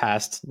EU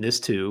passed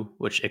NIS2,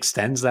 which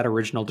extends that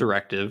original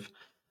directive.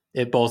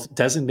 It both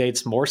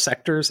designates more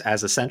sectors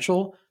as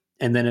essential,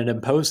 and then it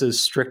imposes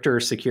stricter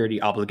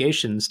security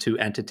obligations to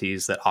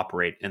entities that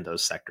operate in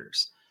those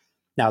sectors.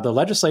 Now, the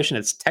legislation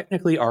is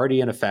technically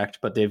already in effect,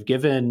 but they've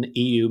given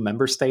EU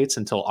member states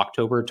until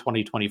October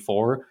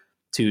 2024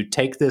 to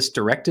take this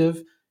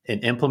directive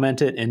and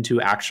implement it into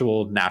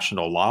actual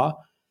national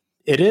law.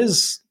 It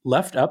is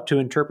left up to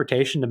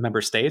interpretation to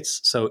member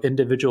states, so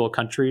individual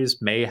countries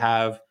may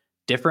have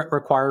different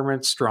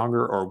requirements,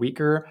 stronger or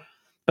weaker,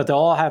 but they'll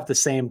all have the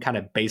same kind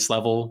of base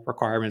level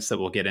requirements that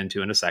we'll get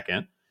into in a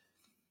second.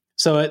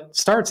 So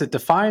it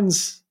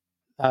defines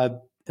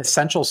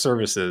essential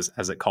services,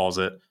 as it calls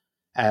it,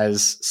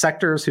 as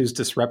sectors whose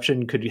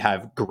disruption could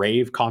have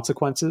grave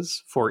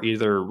consequences for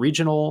either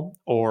regional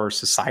or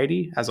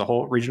society as a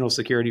whole, regional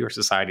security or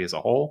society as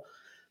a whole.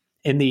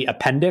 In the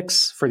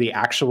appendix for the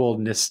actual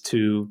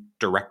NIS2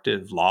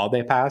 directive law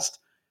they passed,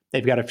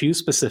 they've got a few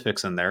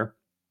specifics in there.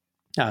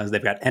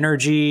 They've got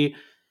energy,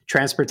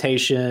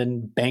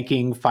 transportation,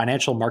 banking,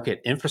 financial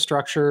market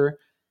infrastructure,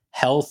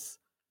 health,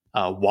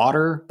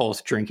 water,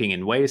 both drinking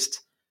and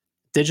waste,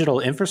 digital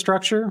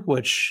infrastructure,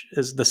 which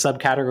is the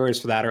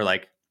subcategories for that are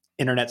like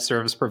internet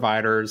service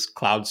providers,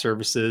 cloud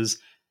services.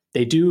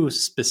 They do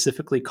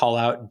specifically call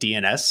out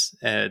DNS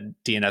and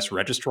DNS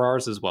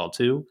registrars as well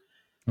too.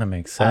 That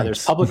makes There's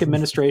sense. public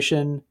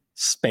administration,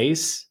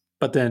 space,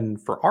 but then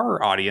for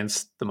our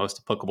audience, the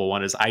most applicable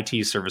one is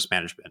IT service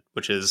management,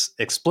 which is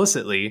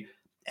explicitly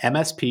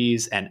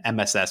MSPs and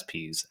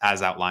MSSPs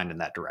as outlined in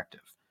that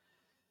directive.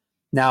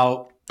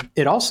 Now,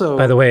 it By the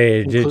also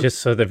way, includes. just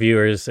so the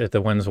viewers,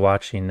 the ones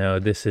watching, know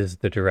this is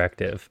the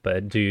directive.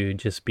 But do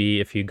just be,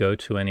 if you go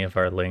to any of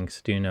our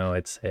links, do know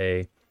it's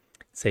a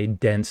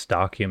dense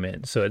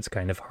document, so it's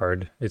kind of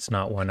hard. It's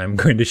not one I'm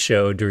going to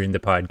show during the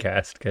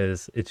podcast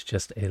because it's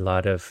just a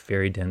lot of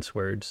very dense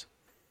words.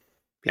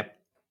 Yep.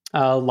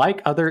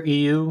 Like other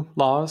EU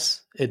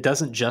laws, it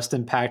doesn't just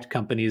impact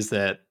companies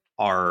that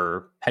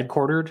are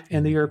headquartered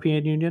in the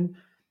European Union.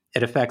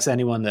 It affects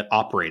anyone that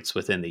operates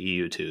within the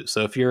EU too.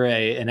 So if you're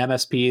an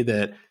MSP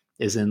that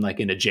is in like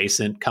an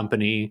adjacent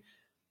company,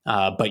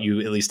 but you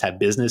at least have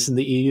business in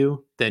the EU,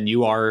 then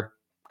you are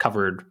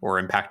covered or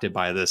impacted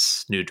by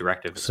this new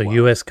directive as So well.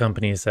 U.S.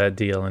 companies that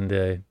deal in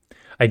the,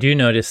 I do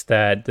notice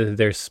that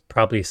there's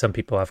probably some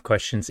people have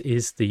questions.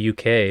 Is the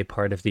UK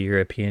part of the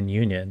European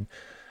Union?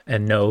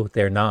 And no,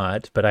 they're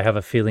not. But I have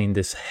a feeling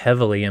this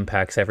heavily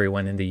impacts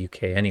everyone in the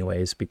UK,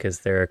 anyways, because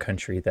they're a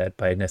country that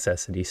by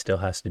necessity still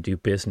has to do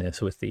business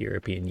with the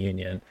European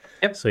Union.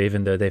 Yep. So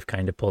even though they've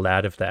kind of pulled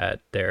out of that,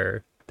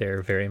 they're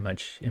very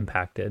much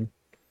impacted.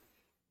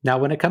 Now,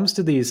 when it comes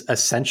to these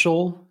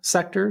essential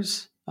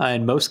sectors,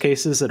 in most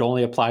cases, it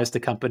only applies to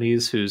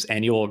companies whose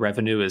annual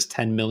revenue is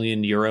 10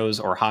 million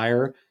euros or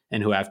higher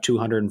and who have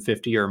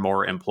 250 or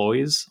more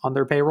employees on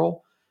their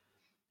payroll.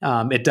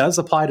 It does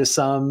apply to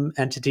some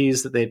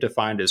entities that they've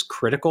defined as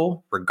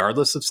critical,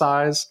 regardless of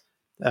size.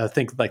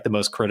 Think like the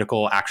most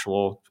critical,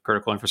 actual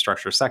critical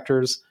infrastructure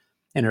sectors.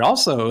 And it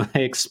also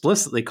they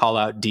explicitly call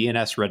out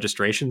DNS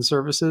registration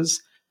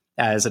services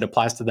as it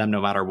applies to them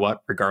no matter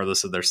what,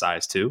 regardless of their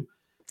size, too.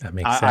 That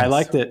makes I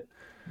like sense.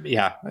 that.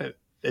 Yeah, it's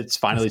That's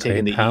finally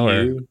taken great the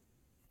power. EU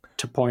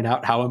to point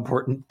out how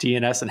important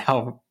DNS and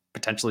how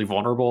potentially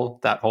vulnerable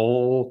that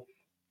whole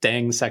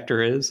dang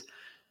sector is.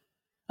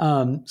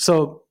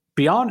 So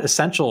beyond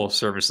essential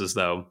services,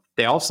 though,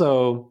 they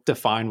also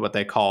define what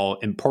they call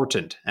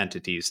important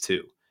entities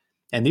too.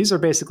 And these are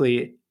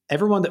basically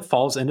everyone that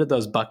falls into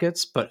those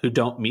buckets, but who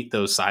don't meet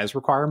those size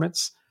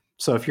requirements.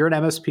 So if you're an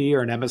MSP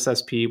or an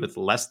MSSP with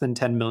less than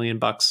 10 million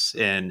bucks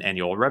in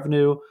annual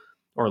revenue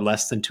or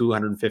less than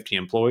 250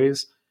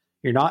 employees,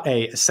 you're not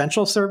a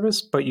essential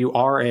service, but you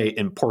are a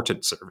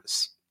important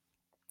service.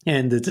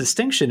 And the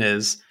distinction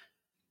is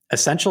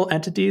essential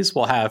entities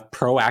will have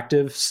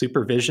proactive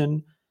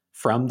supervision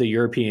from the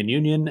European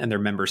Union and their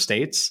member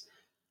states,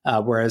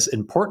 whereas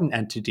important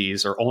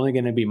entities are only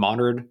going to be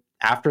monitored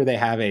after they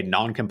have a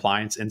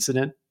non-compliance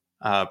incident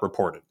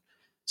reported.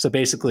 So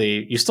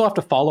basically, you still have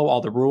to follow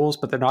all the rules,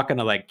 but they're not going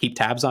to like keep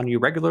tabs on you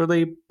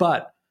regularly.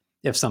 But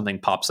if something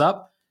pops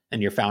up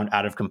and you're found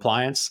out of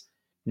compliance,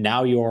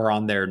 now you are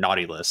on their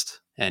naughty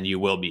list and you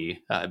will be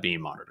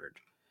being monitored.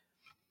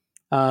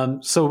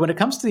 So when it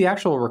comes to the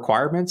actual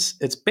requirements,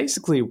 it's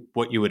basically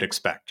what you would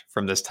expect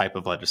from this type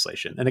of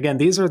legislation. And again,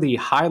 these are the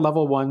high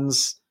level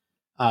ones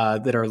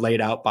that are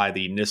laid out by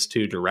the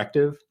NIS2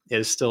 directive. It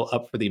is still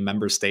up for the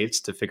member states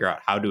to figure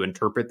out how to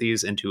interpret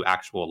these into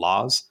actual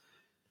laws.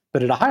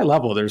 But at a high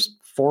level, there's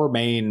four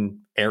main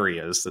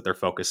areas that they're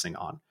focusing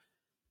on.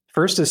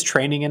 First is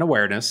training and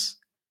awareness.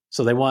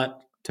 So they want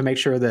to make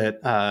sure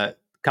that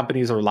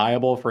companies are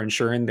liable for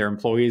ensuring their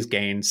employees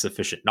gain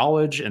sufficient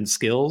knowledge and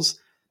skills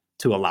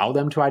to allow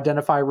them to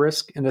identify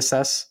risk and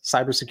assess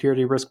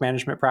cybersecurity risk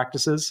management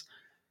practices.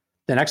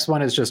 The next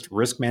one is just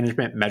risk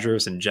management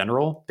measures in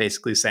general,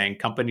 basically saying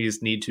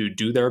companies need to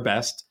do their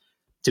best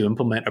to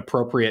implement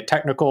appropriate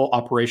technical,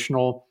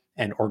 operational,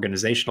 and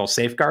organizational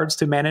safeguards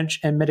to manage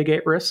and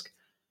mitigate risk.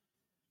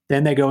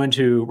 Then they go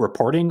into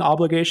reporting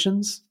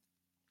obligations,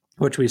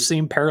 which we've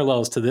seen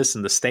parallels to this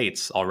in the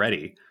States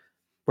already,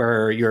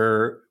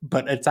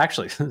 but it's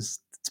actually it's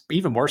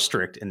even more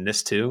strict in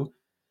this too.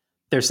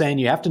 They're saying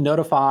you have to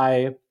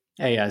notify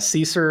a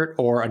CSIRT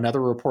or another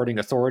reporting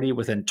authority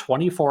within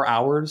 24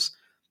 hours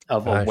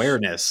of Gosh,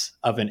 awareness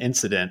of an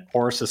incident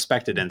or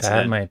suspected that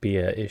incident, might be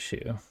an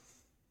issue.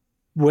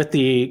 with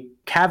the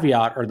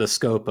caveat or the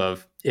scope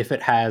of if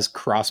it has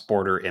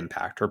cross-border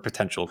impact or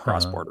potential Huh.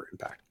 cross-border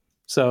impact.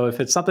 So if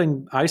it's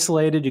something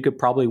isolated, you could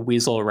probably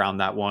weasel around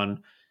that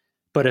one.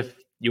 But if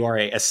you are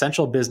a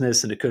essential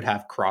business and it could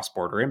have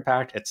cross-border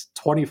impact, it's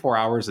 24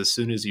 hours as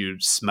soon as you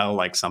smell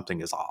like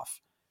something is off.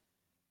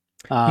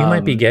 You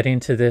might be Um, getting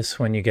to this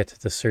when you get to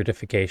the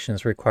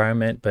certifications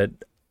requirement, but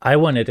I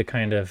wanted to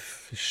kind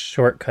of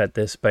shortcut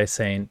this by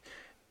saying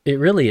it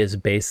really is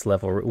base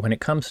level. When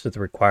it comes to the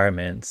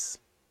requirements,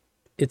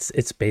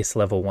 it's base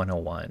level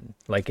 101.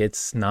 Like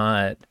it's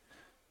not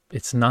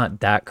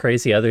that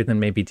crazy other than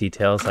maybe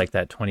details like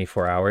that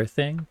 24-hour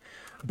thing.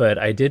 But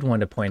I did want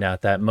to point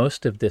out that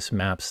most of this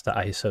maps to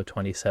ISO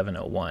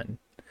 2701.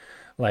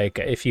 Like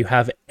if you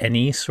have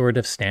any sort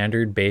of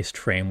standard based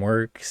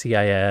framework,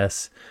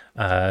 CIS,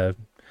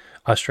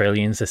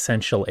 Australians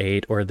Essential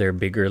 8 or their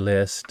bigger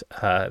list,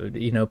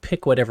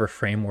 pick whatever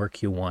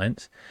framework you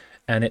want.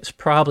 And it's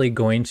probably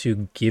going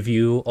to give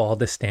you all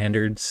the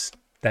standards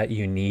that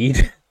you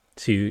need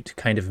to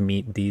kind of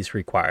meet these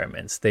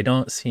requirements. They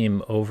don't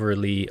seem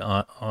overly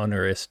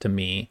onerous to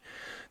me.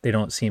 They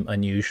don't seem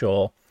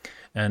unusual.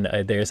 And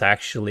there's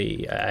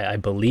actually, I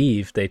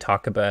believe they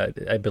talk about,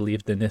 I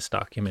believe the NIST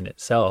document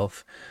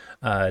itself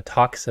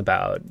talks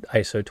about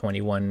ISO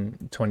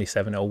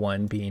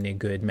 2701 being a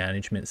good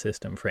management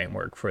system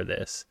framework for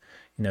this.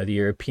 The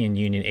European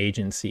Union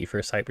Agency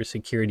for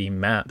Cybersecurity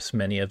maps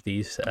many of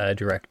these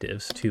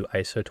directives to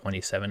ISO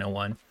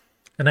 2701.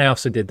 And I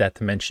also did that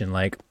to mention,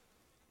 like,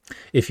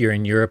 if you're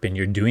in Europe and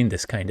you're doing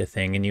this kind of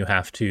thing and you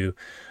have to,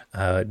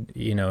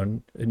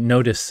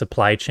 notice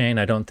supply chain.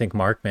 I don't think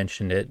Mark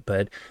mentioned it,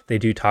 but they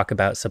do talk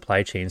about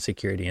supply chain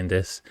security in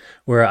this.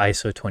 We're an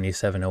ISO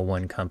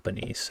 2701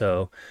 company.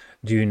 So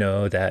do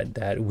know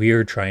that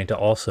we're trying to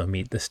also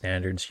meet the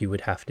standards you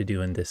would have to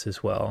do in this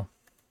as well.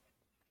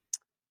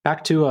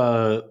 Back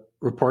to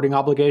reporting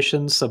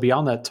obligations. So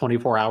beyond that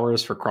 24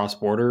 hours for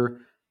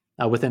cross-border,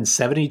 within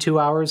 72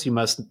 hours, you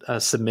must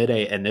submit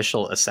a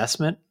initial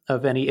assessment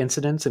of any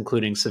incidents,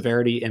 including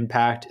severity,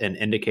 impact, and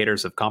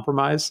indicators of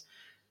compromise,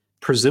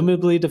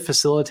 presumably to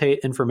facilitate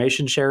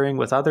information sharing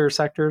with other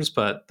sectors,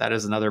 but that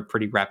is another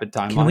pretty rapid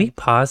Can we timeline.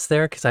 pause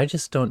there? Because I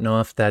just don't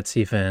know if that's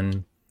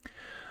even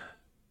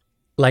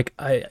like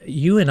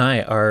you and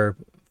I are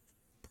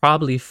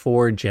probably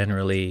for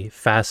generally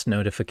fast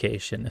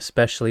notification,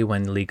 especially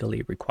when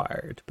legally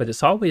required. But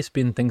it's always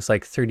been things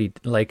like 30,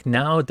 like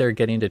now they're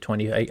getting to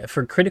 20.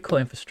 For critical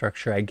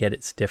infrastructure, I get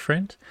it's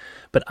different.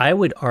 But I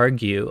would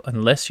argue,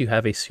 unless you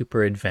have a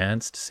super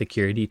advanced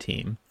security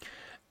team,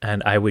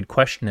 and I would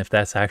question if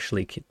that's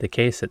actually the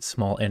case at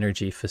small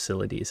energy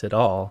facilities at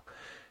all,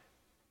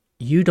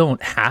 you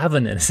don't have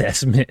an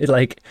assessment.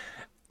 Like,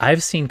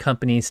 I've seen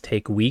companies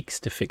take weeks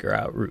to figure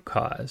out root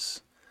cause.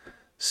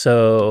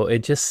 So it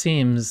just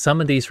seems some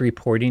of these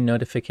reporting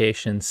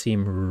notifications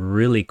seem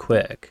really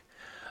quick.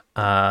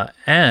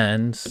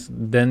 And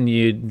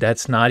then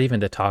that's not even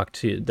to talk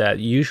to that.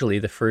 Usually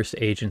the first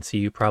agency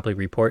you probably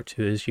report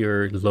to is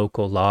your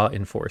local law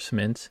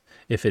enforcement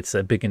if it's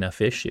a big enough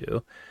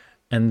issue.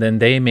 And then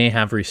they may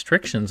have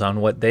restrictions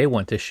on what they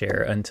want to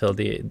share until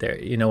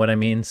you know what I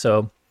mean?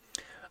 So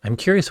I'm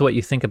curious what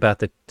you think about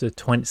the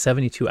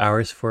 72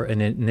 hours for an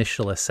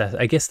initial assess.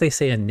 I guess they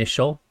say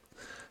initial.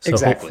 So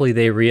Exactly. hopefully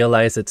they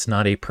realize it's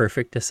not a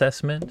perfect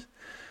assessment.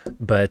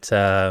 But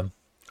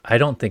I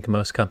don't think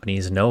most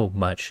companies know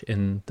much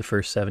in the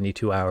first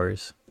 72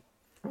 hours.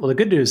 Well, the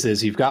good news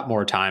is you've got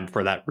more time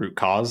for that root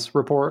cause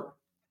report.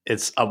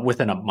 It's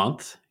within a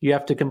month you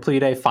have to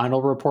complete a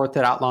final report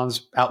that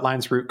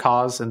outlines root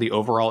cause and the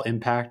overall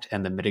impact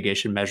and the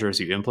mitigation measures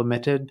you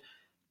implemented.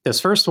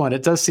 This first one,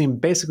 it does seem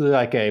basically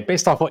like a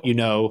based off what you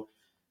know,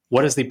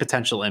 what is the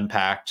potential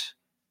impact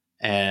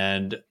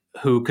and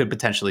who could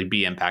potentially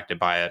be impacted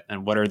by it,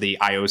 and what are the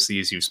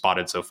IOCs you've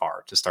spotted so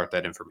far to start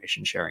that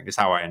information sharing is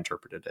how I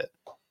interpreted it.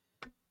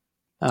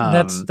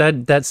 That's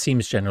Um, that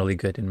seems generally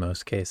good in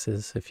most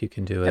cases if you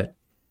can do it. and,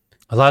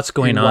 A lot's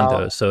going and on though,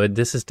 while so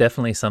this is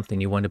definitely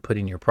something you want to put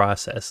in your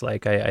process.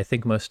 Like I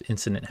think most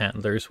incident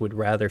handlers would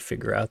rather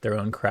figure out their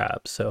own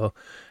crap. So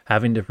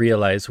having to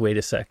realize, wait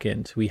a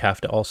second, we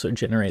have to also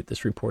generate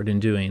this report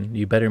in doing,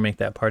 you better make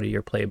that part of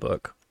your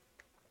playbook.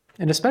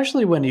 And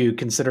especially when you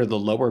consider the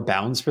lower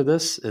bounds for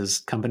this is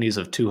companies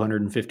of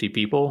 250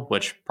 people,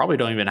 which probably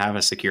don't even have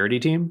a security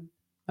team.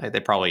 Like they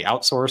probably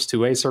outsource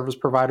to a service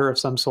provider of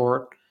some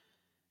sort.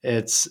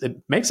 It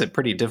makes it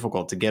pretty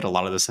difficult to get a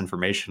lot of this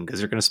information because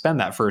you're going to spend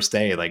that first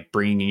day like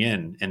bringing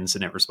in an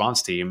incident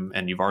response team,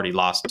 and you've already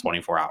lost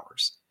 24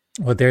 hours.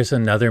 Well, there's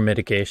another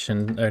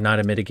mitigation, or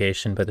not a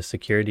mitigation, but a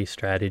security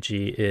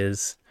strategy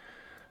is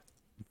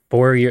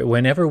for your,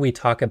 whenever we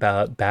talk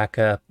about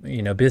backup,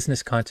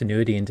 business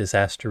continuity and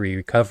disaster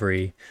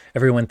recovery,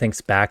 everyone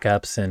thinks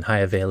backups and high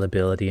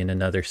availability in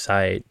another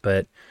site,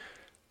 but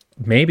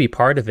maybe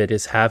part of it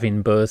is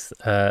having both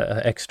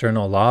an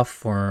external law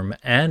firm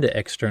and an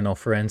external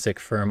forensic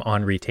firm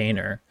on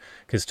retainer.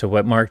 Because to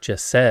what Mark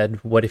just said,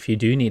 what if you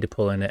do need to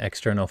pull in an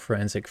external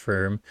forensic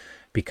firm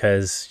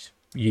because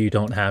you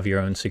don't have your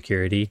own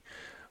security?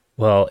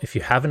 Well, if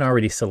you haven't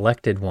already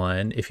selected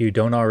one, if you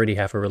don't already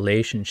have a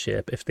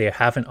relationship, if they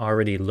haven't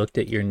already looked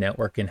at your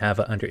network and have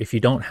it if you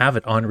don't have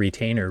it on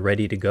retainer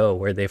ready to go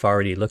where they've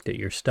already looked at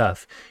your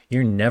stuff,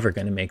 you're never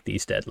going to make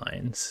these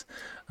deadlines.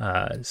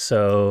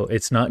 So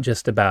it's not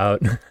just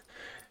about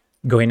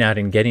going out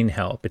and getting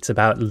help. It's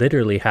about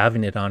literally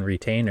having it on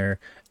retainer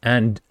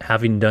and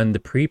having done the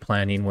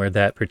pre-planning where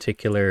that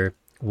particular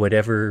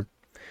whatever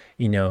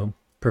you know,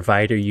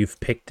 provider you've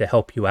picked to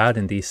help you out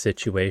in these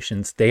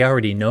situations, they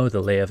already know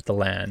the lay of the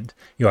land.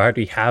 You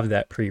already have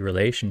that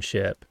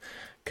pre-relationship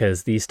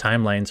because these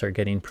timelines are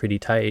getting pretty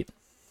tight.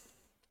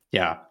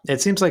 Yeah,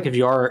 it seems like if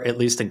you are at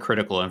least in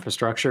critical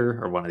infrastructure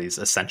or one of these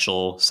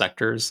essential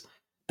sectors,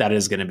 that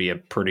is going to be a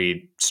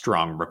pretty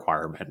strong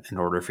requirement in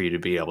order for you to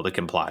be able to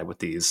comply with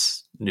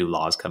these new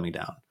laws coming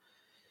down.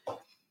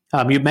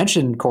 You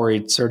mentioned,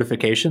 Corey,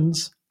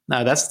 certifications.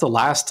 Now, that's the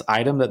last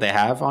item that they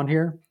have on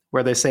here,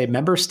 where they say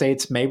member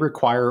states may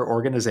require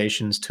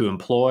organizations to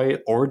employ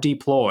or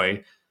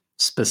deploy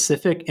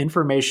specific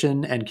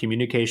information and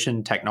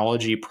communication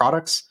technology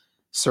products,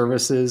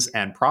 services,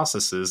 and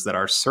processes that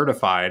are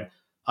certified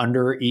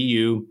under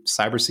EU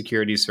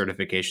cybersecurity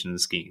certification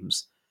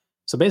schemes.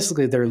 So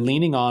basically, they're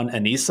leaning on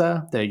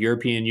ENISA, the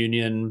European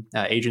Union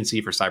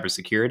Agency for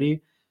Cybersecurity,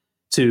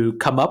 to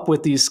come up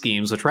with these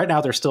schemes, which right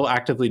now they're still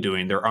actively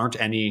doing. There aren't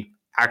any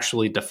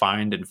actually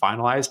defined and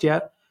finalized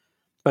yet,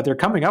 but they're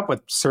coming up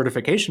with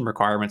certification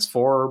requirements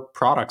for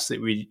products that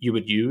you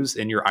would use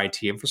in your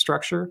IT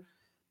infrastructure.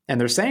 And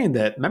they're saying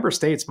that member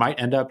states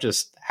might end up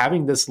just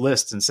having this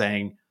list and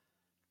saying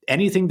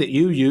anything that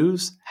you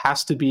use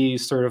has to be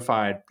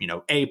certified,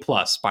 A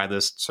plus by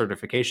this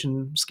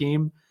certification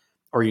scheme,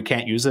 or you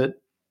can't use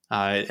it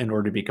in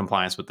order to be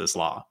compliant with this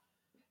law.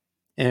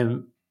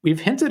 And we've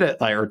hinted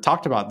at or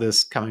talked about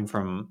this coming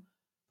from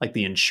like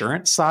the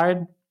insurance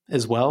side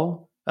as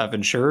well, of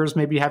insurers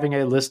maybe having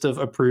a list of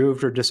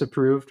approved or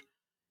disapproved.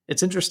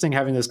 It's interesting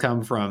having this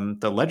come from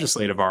the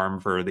legislative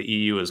arm for the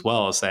EU as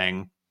well,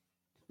 saying,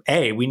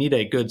 A, we need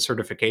a good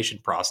certification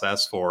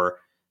process for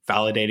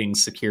validating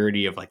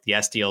security of like the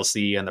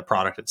SDLC and the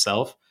product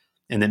itself.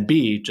 And then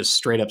B, just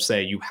straight up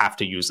say you have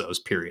to use those,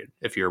 period,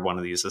 if you're one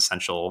of these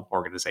essential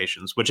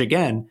organizations, which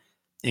again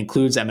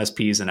includes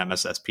MSPs and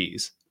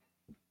MSSPs.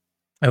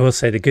 I will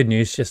say the good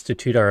news, just to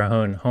toot our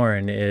own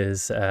horn,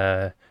 is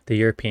the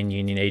European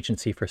Union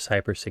Agency for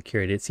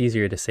Cybersecurity. It's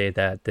easier to say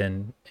that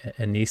than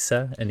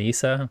ENISA.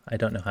 ENISA, I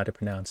don't know how to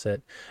pronounce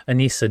it.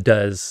 ENISA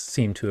does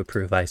seem to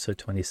approve ISO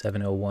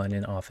 2701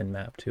 and often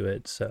map to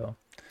it. So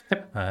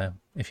Yep.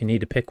 if you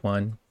need to pick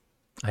one,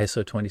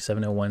 ISO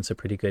 2701 is a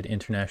pretty good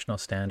international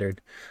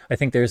standard. I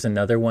think there's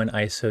another one,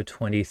 ISO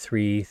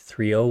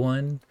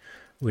 23301,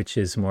 which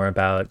is more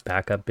about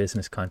backup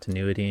business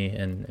continuity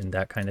and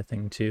that kind of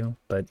thing too.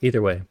 But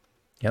either way,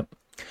 yep.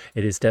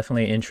 It is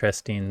definitely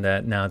interesting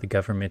that now the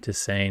government is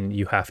saying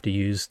you have to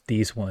use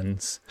these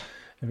ones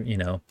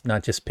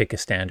not just pick a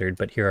standard,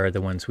 but here are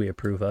the ones we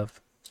approve of.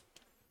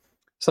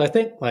 So I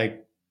think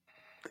like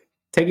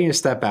taking a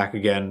step back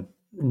again,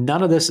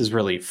 none of this is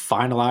really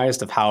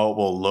finalized of how it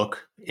will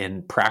look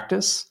in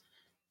practice,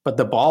 but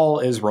the ball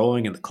is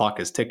rolling and the clock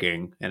is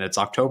ticking, and it's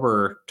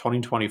October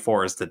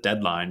 2024 is the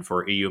deadline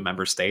for EU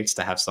member states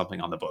to have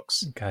something on the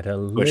books, Got a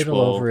which little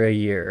over will, a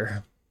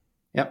year.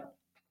 yep.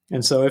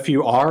 And so if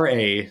you are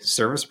a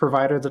service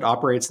provider that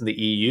operates in the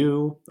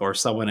EU or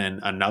someone in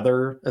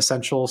another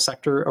essential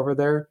sector over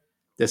there,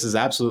 this is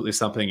absolutely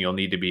something you'll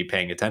need to be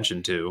paying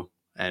attention to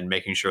and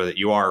making sure that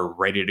you are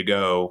ready to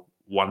go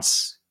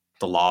once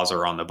the laws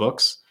are on the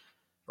books,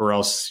 or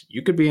else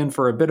you could be in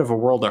for a bit of a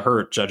world of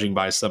hurt judging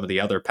by some of the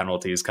other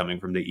penalties coming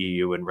from the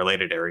EU in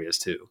related areas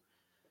too.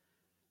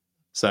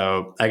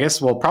 So I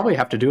guess we'll probably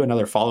have to do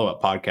another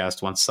follow-up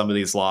podcast once some of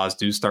these laws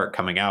do start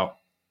coming out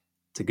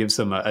to give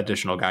some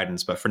additional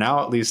guidance. But for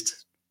now, at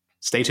least,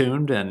 stay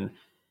tuned and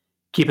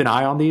keep an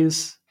eye on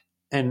these.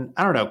 And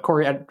I don't know,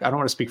 Corey, I don't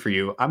want to speak for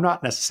you. I'm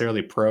not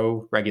necessarily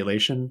pro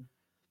regulation,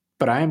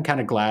 but I am kind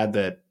of glad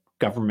that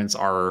governments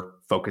are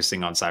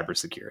focusing on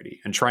cybersecurity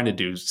and trying to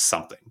do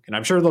something. And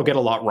I'm sure they'll get a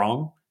lot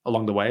wrong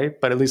along the way,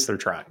 but at least they're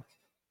trying.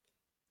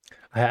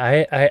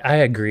 I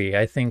agree.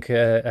 I think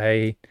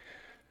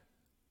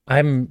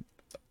I'm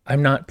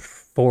I'm not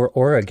for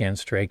or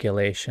against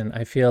regulation.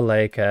 I feel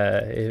like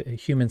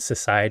human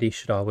society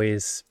should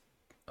always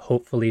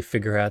hopefully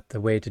figure out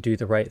the way to do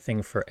the right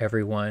thing for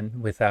everyone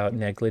without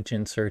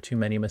negligence or too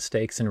many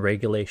mistakes, and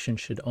regulation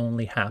should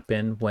only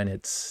happen when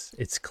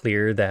it's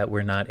clear that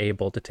we're not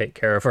able to take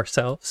care of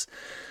ourselves.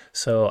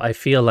 So I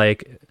feel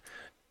like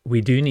we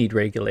do need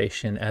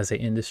regulation as an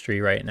industry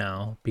right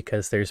now,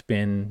 because there's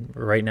been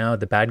right now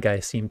the bad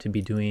guys seem to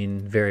be doing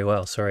very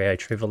well. Sorry, I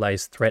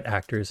trivialized threat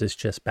actors as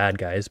just bad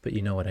guys, but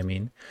you know what I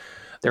mean.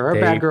 There are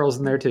bad They girls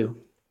in there too.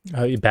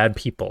 bad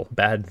people,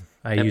 bad.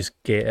 I Yep. use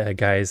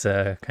guys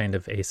kind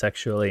of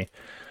asexually.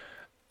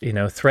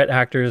 Threat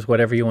actors,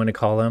 whatever you want to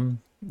call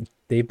them,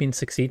 they've been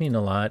succeeding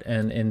a lot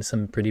and in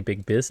some pretty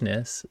big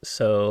business.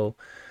 So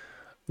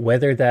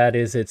whether that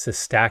is it's a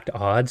stacked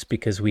odds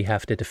because we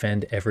have to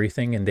defend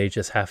everything and they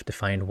just have to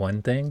find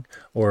one thing,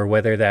 or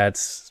whether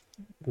that's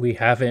we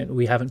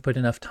haven't put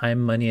enough time,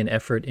 money, and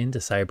effort into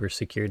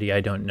cybersecurity,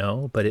 I don't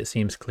know, but it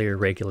seems clear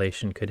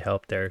regulation could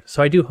help there.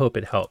 So I do hope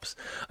it helps.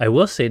 I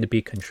will say, to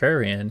be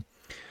contrarian,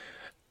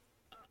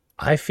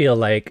 I feel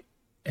like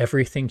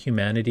everything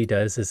humanity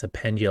does is a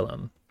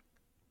pendulum.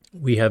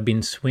 We have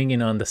been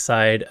swinging on the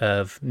side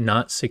of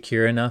not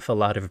secure enough, a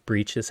lot of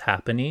breaches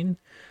happening.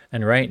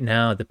 And right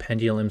now, the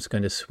pendulum's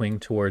going to swing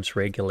towards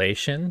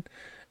regulation.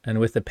 And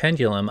with the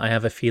pendulum, I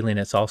have a feeling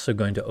it's also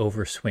going to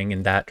overswing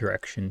in that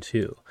direction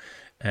too.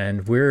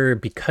 And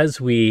because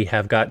we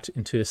have got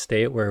into a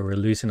state where we're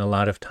losing a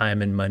lot of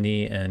time and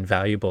money and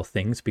valuable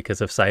things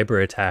because of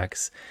cyber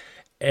attacks,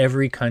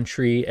 every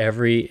country,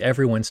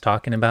 everyone's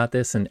talking about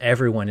this, and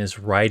everyone is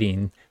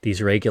writing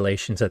these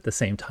regulations at the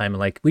same time.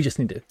 Like, we just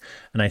need to,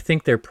 and I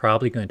think they're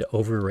probably going to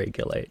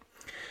over-regulate.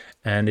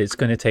 And it's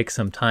going to take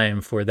some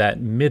time for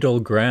that middle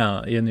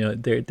ground.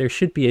 There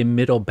should be a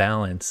middle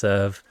balance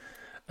of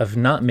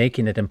not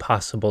making it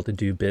impossible to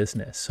do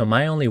business. So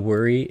my only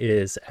worry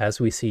is, as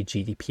we see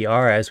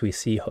GDPR, as we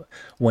see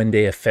one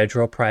day a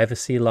federal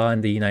privacy law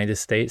in the United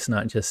States,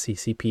 not just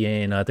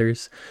CCPA and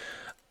others,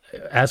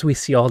 as we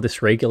see all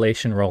this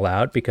regulation roll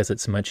out, because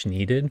it's much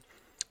needed,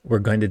 we're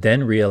going to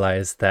then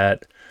realize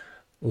that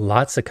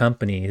lots of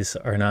companies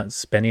are not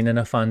spending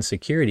enough on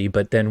security,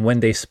 but then when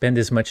they spend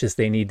as much as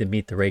they need to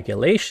meet the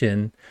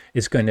regulation,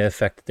 it's going to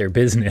affect their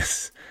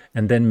business.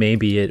 And then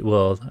maybe it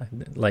will,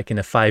 like in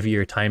a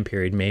 5-year time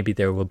period, maybe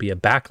there will be a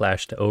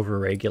backlash to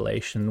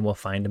over-regulation. We'll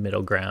find a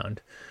middle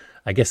ground.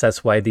 I guess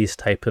that's why these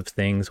type of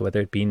things,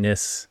 whether it be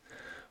NIS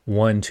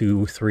 1,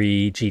 2,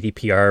 3,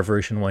 GDPR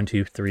version 1,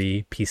 2,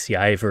 3,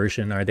 PCI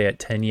version, are they at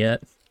 10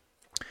 yet?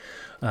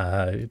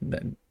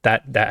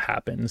 That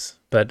happens.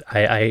 But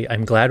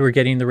I'm glad we're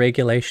getting the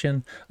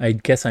regulation. I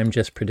guess I'm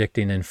just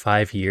predicting in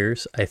 5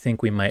 years, I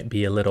think we might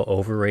be a little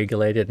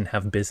over-regulated and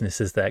have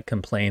businesses that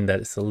complain that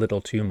it's a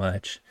little too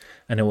much.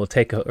 And it will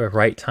take a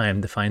right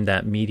time to find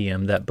that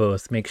medium that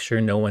both makes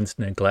sure no one's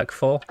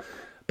neglectful,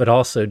 but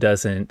also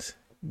doesn't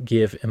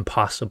give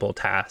impossible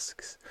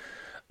tasks.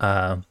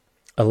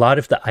 A lot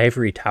of the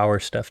ivory tower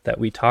stuff that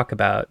we talk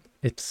about,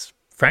 it's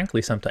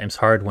frankly sometimes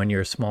hard when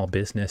you're a small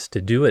business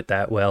to do it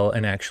that well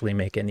and actually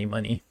make any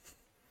money.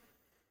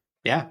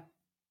 Yeah.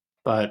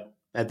 But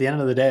at the end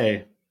of the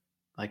day,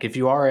 like if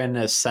you are an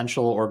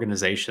essential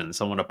organization,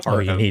 someone a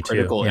part You of need to.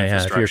 critical Yeah. If you're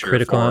infrastructure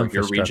critical for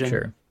your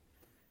infrastructure.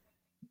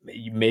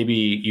 region, maybe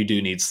you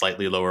do need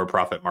slightly lower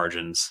profit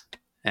margins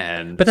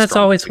and But that's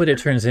stronger always what it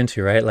security. turns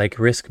into, right? Like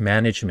risk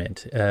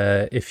management.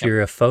 If Yep.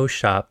 you're a faux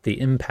shop, the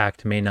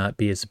impact may not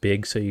be as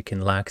big, so you can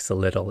lax a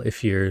little.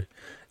 If you're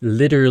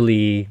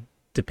literally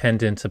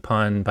dependent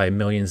upon by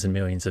millions and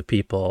millions of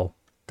people,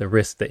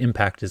 the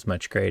impact is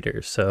much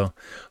greater. So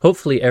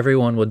hopefully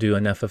everyone will do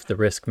enough of the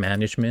risk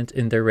management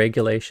in their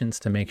regulations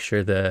to make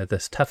sure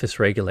the toughest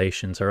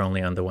regulations are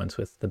only on the ones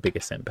with the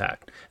biggest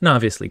impact. And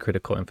obviously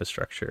critical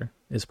infrastructure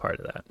is part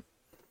of that.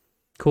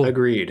 Cool.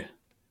 Agreed.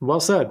 Well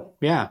said.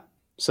 Yeah.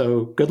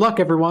 So good luck,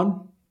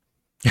 everyone.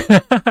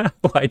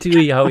 Why do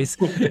we always?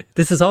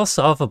 This is all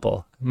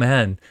solvable,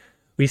 man.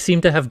 We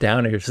seem to have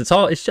downers. It's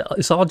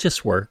all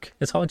just work.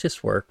 It's all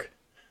just work.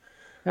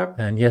 Yep.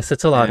 And yes,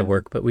 it's a lot of And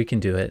work, but we can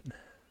do it.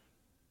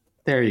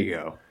 there you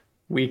go.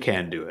 We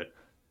can do it.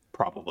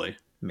 Probably.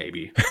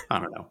 Maybe. I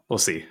don't know. We'll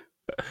see.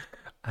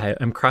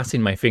 I'm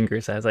crossing my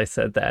fingers as I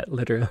said that.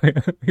 Literally,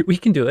 we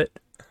can do it.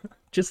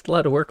 Just a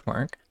lot of work,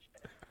 Mark.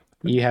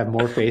 You have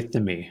more faith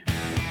than me.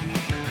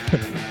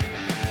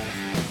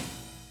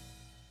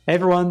 Hey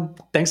everyone,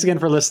 thanks again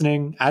for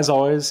listening. As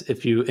always,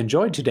 if you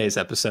enjoyed today's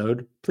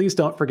episode, please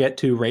don't forget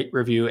to rate,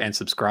 review, and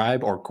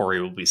subscribe, or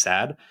Corey will be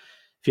sad.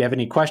 If you have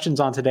any questions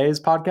on today's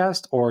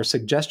podcast or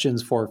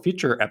suggestions for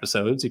future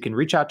episodes, you can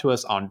reach out to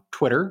us on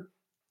Twitter,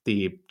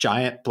 the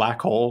giant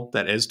black hole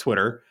that is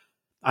Twitter.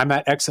 I'm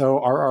at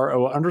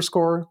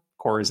XORRO_,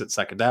 Corey's at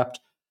SecAdept,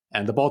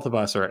 and the both of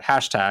us are at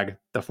hashtag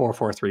the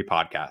 443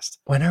 podcast.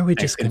 When are we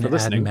Thanks just going again for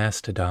to add listening.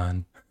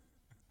 Mastodon?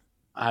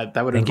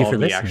 That would Thank you for involve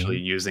me listening. actually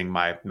using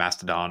my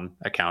Mastodon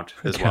account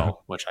as Okay.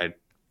 well, which I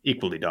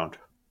equally don't.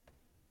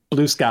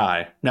 Blue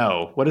Sky.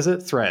 No. What is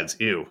it? Threads.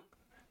 Ew.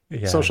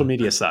 Yeah. Social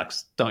media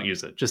sucks. Don't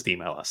use it. Just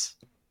email us.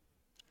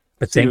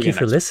 But See you thank you again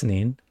for next week.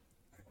 listening.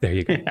 There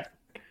you go. Yeah.